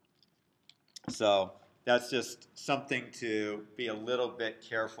 So that's just something to be a little bit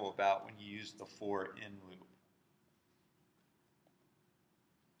careful about when you use the for in loop.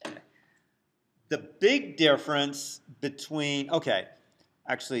 Okay. The big difference between,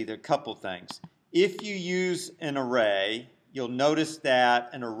 actually there are a couple things. If you use an array, you'll notice that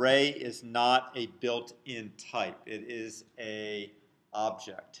an array is not a built-in type. It is an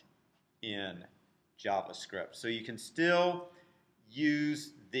object in JavaScript. So you can still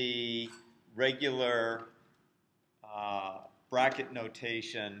use the regular bracket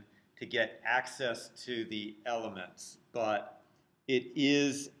notation to get access to the elements, but it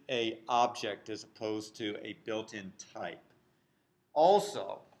is an object as opposed to a built-in type.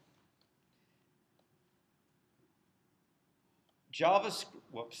 Also, JavaScript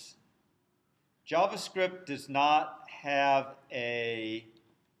does not have a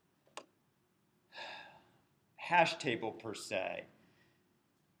hash table per se.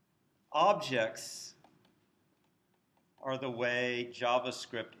 Objects are the way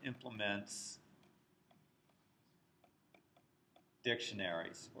JavaScript implements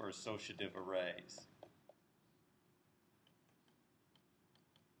dictionaries or associative arrays.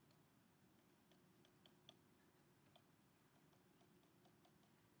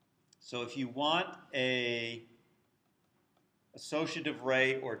 So if you want an associative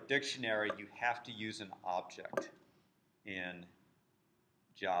array or dictionary, you have to use an object in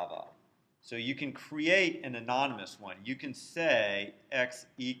Java. So you can create an anonymous one. You can say x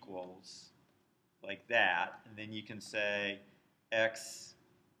equals like that, and then you can say x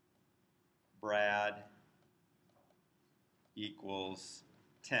Brad equals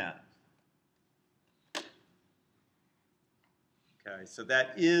 10. Okay, so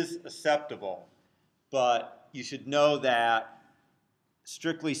that is acceptable, but you should know that,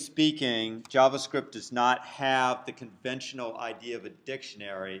 strictly speaking, JavaScript does not have the conventional idea of a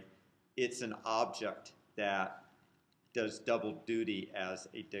dictionary. It's an object that does double duty as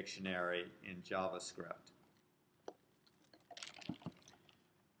a dictionary in JavaScript.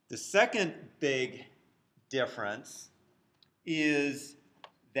 The second big difference is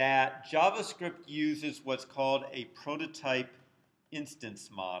that JavaScript uses what's called a prototype instance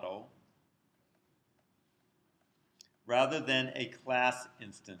model rather than a class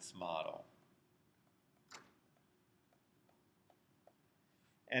instance model.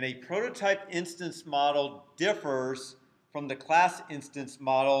 And a prototype instance model differs from the class instance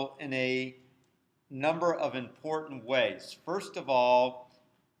model in a number of important ways. First of all,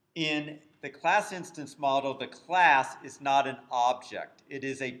 in the class instance model, the class is not an object. It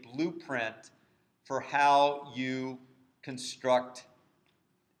is a blueprint for how you construct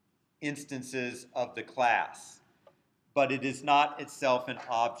instances of the class, but it is not itself an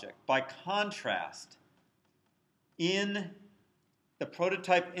object. By contrast, in the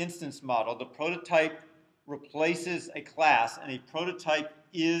prototype instance model, the prototype replaces a class, and a prototype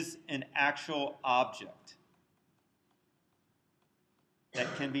is an actual object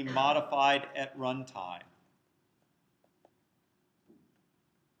that can be modified at runtime.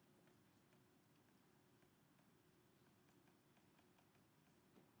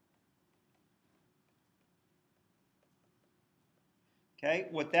 Okay,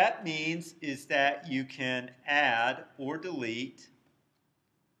 what that means is that you can add or delete.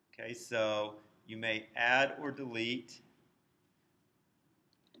 Okay, so you may add or delete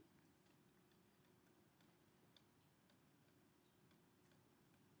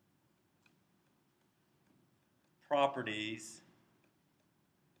properties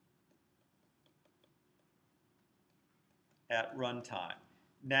at runtime.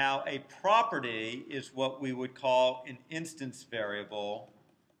 Now, a property is what we would call an instance variable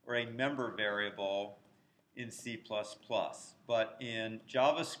or a member variable in C++. But in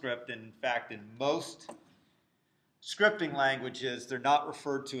JavaScript, and in fact in most scripting languages, they're not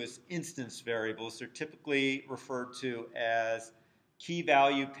referred to as instance variables. They're typically referred to as key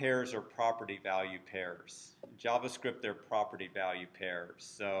value pairs or property value pairs. In JavaScript, they're property value pairs.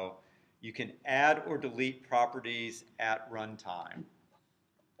 So you can add or delete properties at runtime.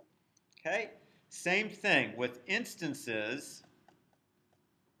 Okay, same thing with instances.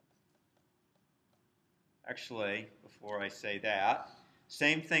 Actually, before I say that,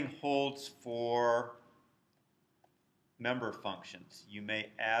 same thing holds for member functions. You may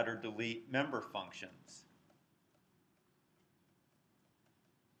add or delete member functions.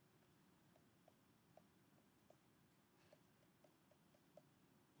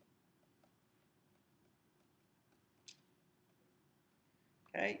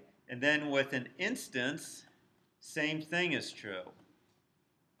 Okay, and then with an instance, same thing is true.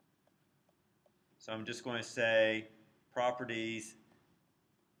 So I'm just going to say properties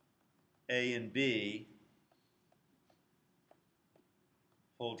A and B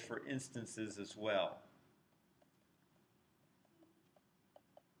hold for instances as well.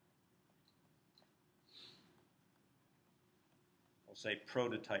 We'll say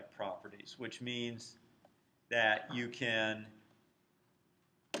prototype properties, which means that you can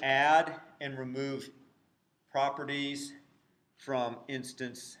add and remove properties from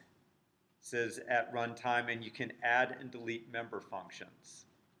instances at runtime, and you can add and delete member functions.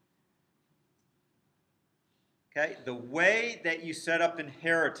 Okay, the way that you set up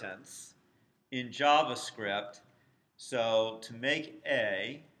inheritance in JavaScript, so to make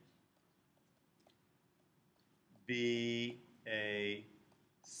A be a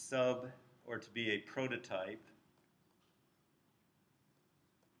sub or to be a prototype,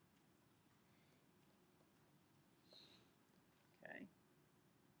 okay,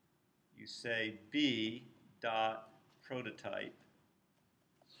 you say B dot prototype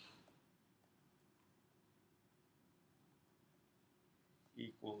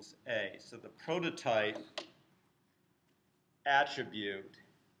equals A. So the prototype attribute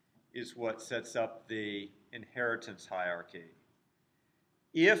is what sets up the inheritance hierarchy.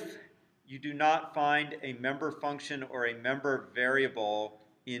 If you do not find a member function or a member variable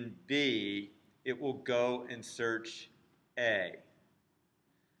in B, it will go and search A.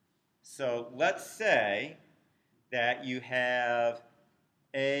 So let's say that you have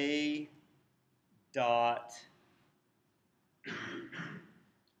A dot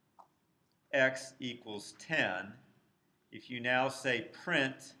x equals 10. If you now say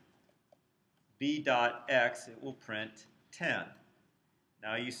print b dot x, it will print 10.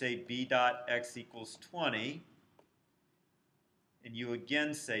 Now you say b dot x equals 20, and you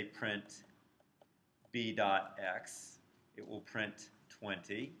again say print b dot x, it will print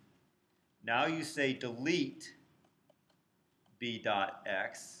 20. Now you say delete b dot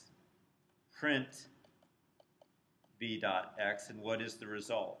x, print b dot x, and what is the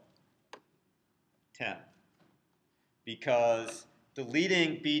result? 10. Because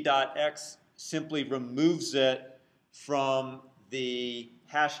deleting b dot x simply removes it from the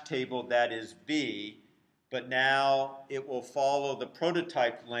hash table that is B, but now it will follow the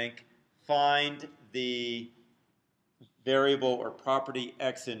prototype link, find the variable or property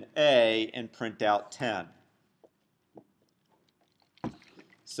x in A, and print out 10.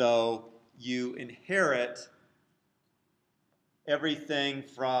 So you inherit everything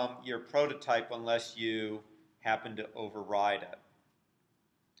from your prototype unless you happen to override it.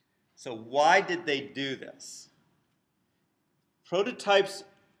 So why did they do this? Prototypes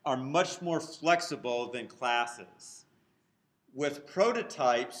are much more flexible than classes. With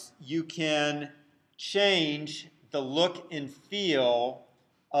prototypes, you can change the look and feel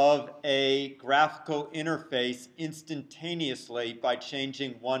of a graphical interface instantaneously by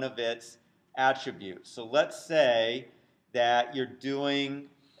changing one of its attributes. So let's say that you're doing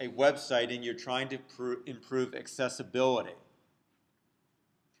a website and you're trying to improve accessibility.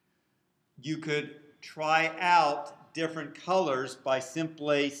 You could try out different colors by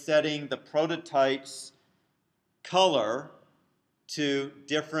simply setting the prototype's color to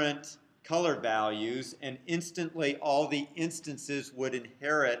different color values, and instantly all the instances would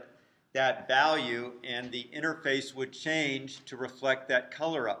inherit that value and the interface would change to reflect that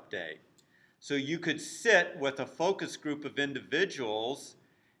color update. So you could sit with a focus group of individuals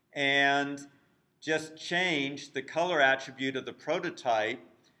and just change the color attribute of the prototype.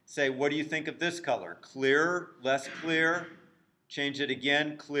 Say, what do you think of this color? Clear, less clear? Change it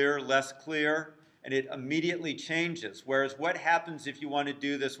again, clear, less clear? And it immediately changes. Whereas what happens if you want to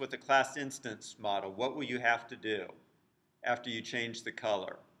do this with a class instance model? What will you have to do after you change the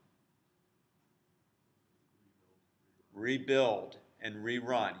color? Rebuild and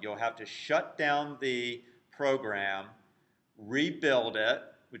rerun. You'll have to shut down the program, rebuild it,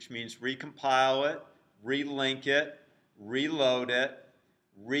 which means recompile it, relink it, reload it,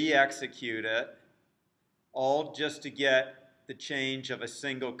 re-execute it, all just to get the change of a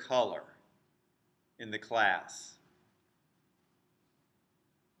single color in the class.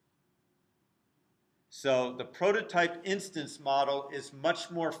 So the prototype instance model is much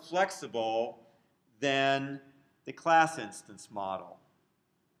more flexible than the class instance model.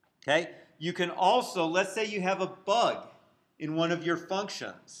 Okay? You can also, let's say you have a bug in one of your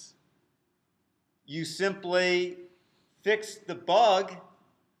functions. You simply fix the bug,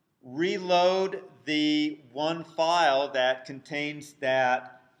 reload the one file that contains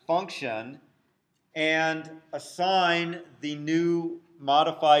that function, and assign the new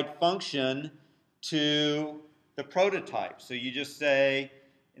modified function to the prototype. So you just say,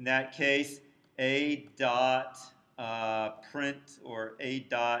 in that case, a dot print or a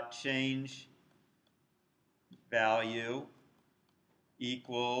dot change value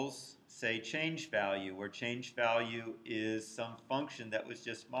equals, say, change value, where change value is some function that was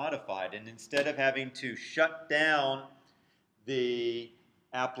just modified. And instead of having to shut down the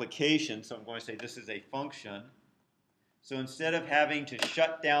application, so I'm going to say this is a function. So instead of having to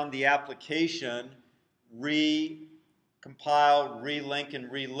shut down the application, recompile, relink,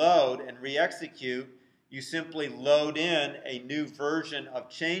 and reload, and re-execute, you simply load in a new version of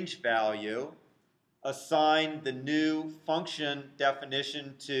change value, assign the new function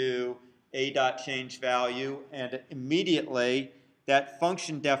definition to a.changeValue, and immediately that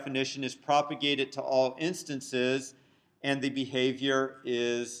function definition is propagated to all instances, and the behavior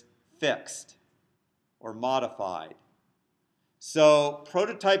is fixed or modified. So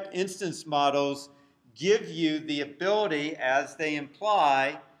prototype instance models give you the ability, as they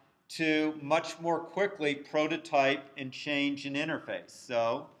imply, to much more quickly prototype and change an interface.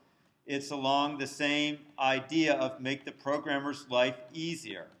 So it's along the same idea of make the programmer's life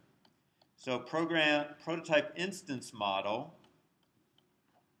easier. So prototype instance model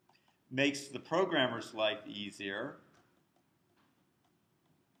makes the programmer's life easier.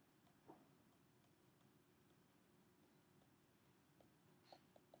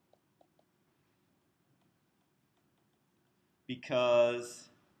 Because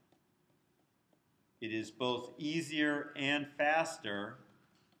it is both easier and faster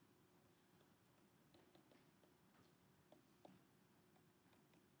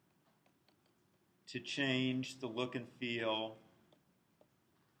to change the look and feel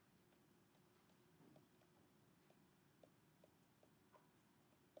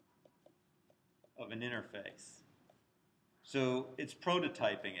of an interface. So it's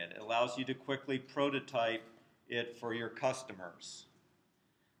prototyping it. It allows you to quickly prototype it for your customers.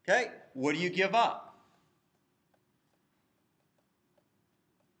 Okay, what do you give up?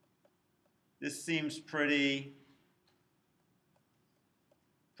 This seems pretty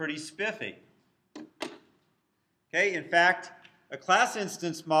spiffy. Okay, in fact, a class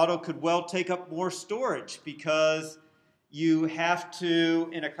instance model could well take up more storage because you have to,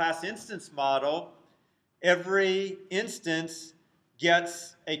 in a class instance model, every instance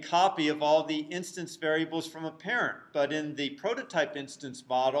gets a copy of all the instance variables from a parent. But in the prototype instance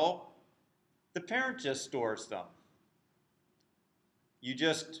model, the parent just stores them. You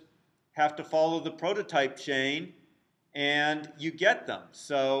just have to follow the prototype chain and you get them.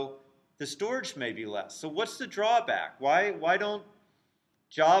 So the storage may be less. So what's the drawback? Why don't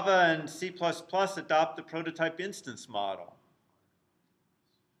Java and C++ adopt the prototype instance model?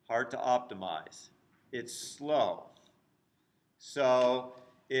 Hard to optimize. It's slow. So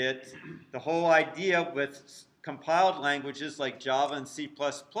the whole idea with compiled languages like Java and C++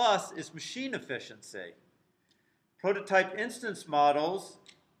 is machine efficiency. Prototype instance models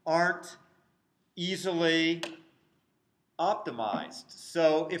aren't easily optimized.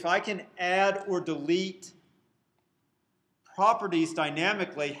 So if I can add or delete properties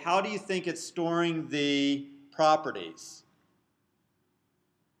dynamically, how do you think it's storing the properties?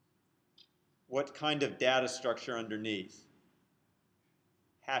 What kind of data structure underneath?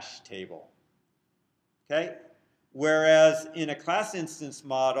 Hash table. Okay? Whereas in a class instance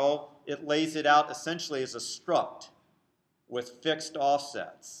model, it lays it out essentially as a struct with fixed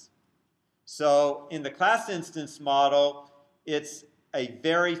offsets. So in the class instance model, it's a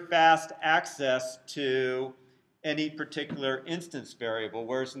very fast access to any particular instance variable,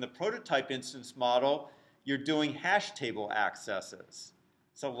 whereas in the prototype instance model, you're doing hash table accesses.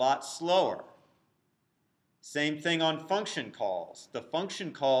 It's a lot slower. Same thing on function calls. The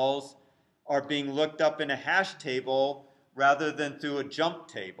function calls are being looked up in a hash table rather than through a jump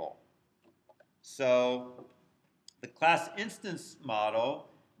table. So the class instance model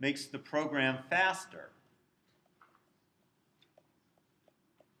makes the program faster.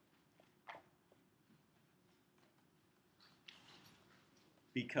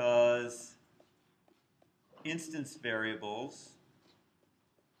 Because instance variables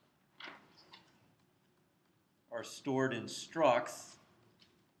are stored in structs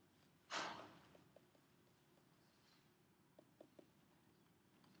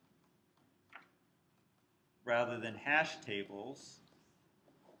rather than hash tables.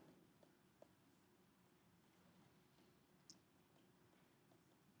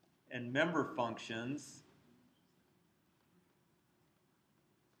 And member functions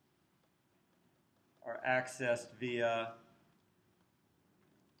are accessed via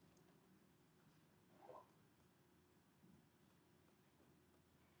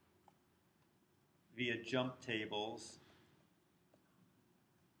jump tables.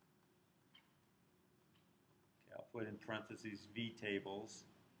 Okay, I'll put in parentheses V tables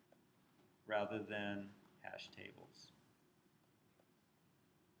rather than hash tables.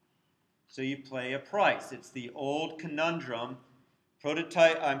 So you pay a price. It's the old conundrum.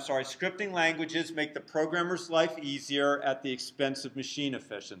 Scripting languages make the programmer's life easier at the expense of machine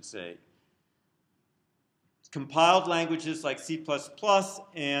efficiency. Compiled languages like C++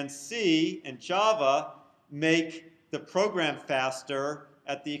 and C and Java make the program faster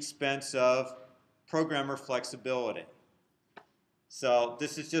at the expense of programmer flexibility. So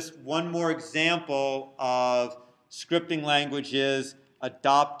this is just one more example of scripting languages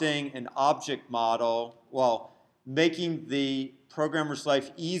adopting an object model, well, making the programmer's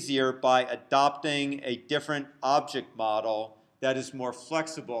life easier by adopting a different object model that is more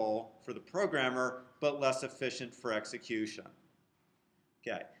flexible for the programmer but less efficient for execution.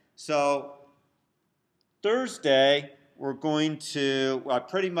 Okay, so Thursday we're going to, I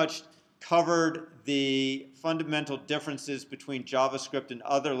pretty much covered the fundamental differences between JavaScript and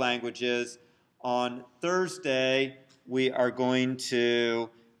other languages. On Thursday, we are going to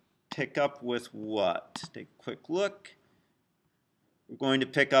pick up with what? Take a quick look. We're going to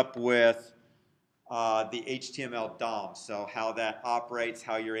pick up with the HTML DOM, so how that operates,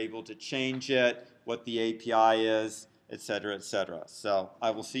 how you're able to change it, what the API is, etc., etc. So I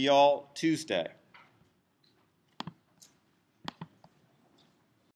will see you all Tuesday.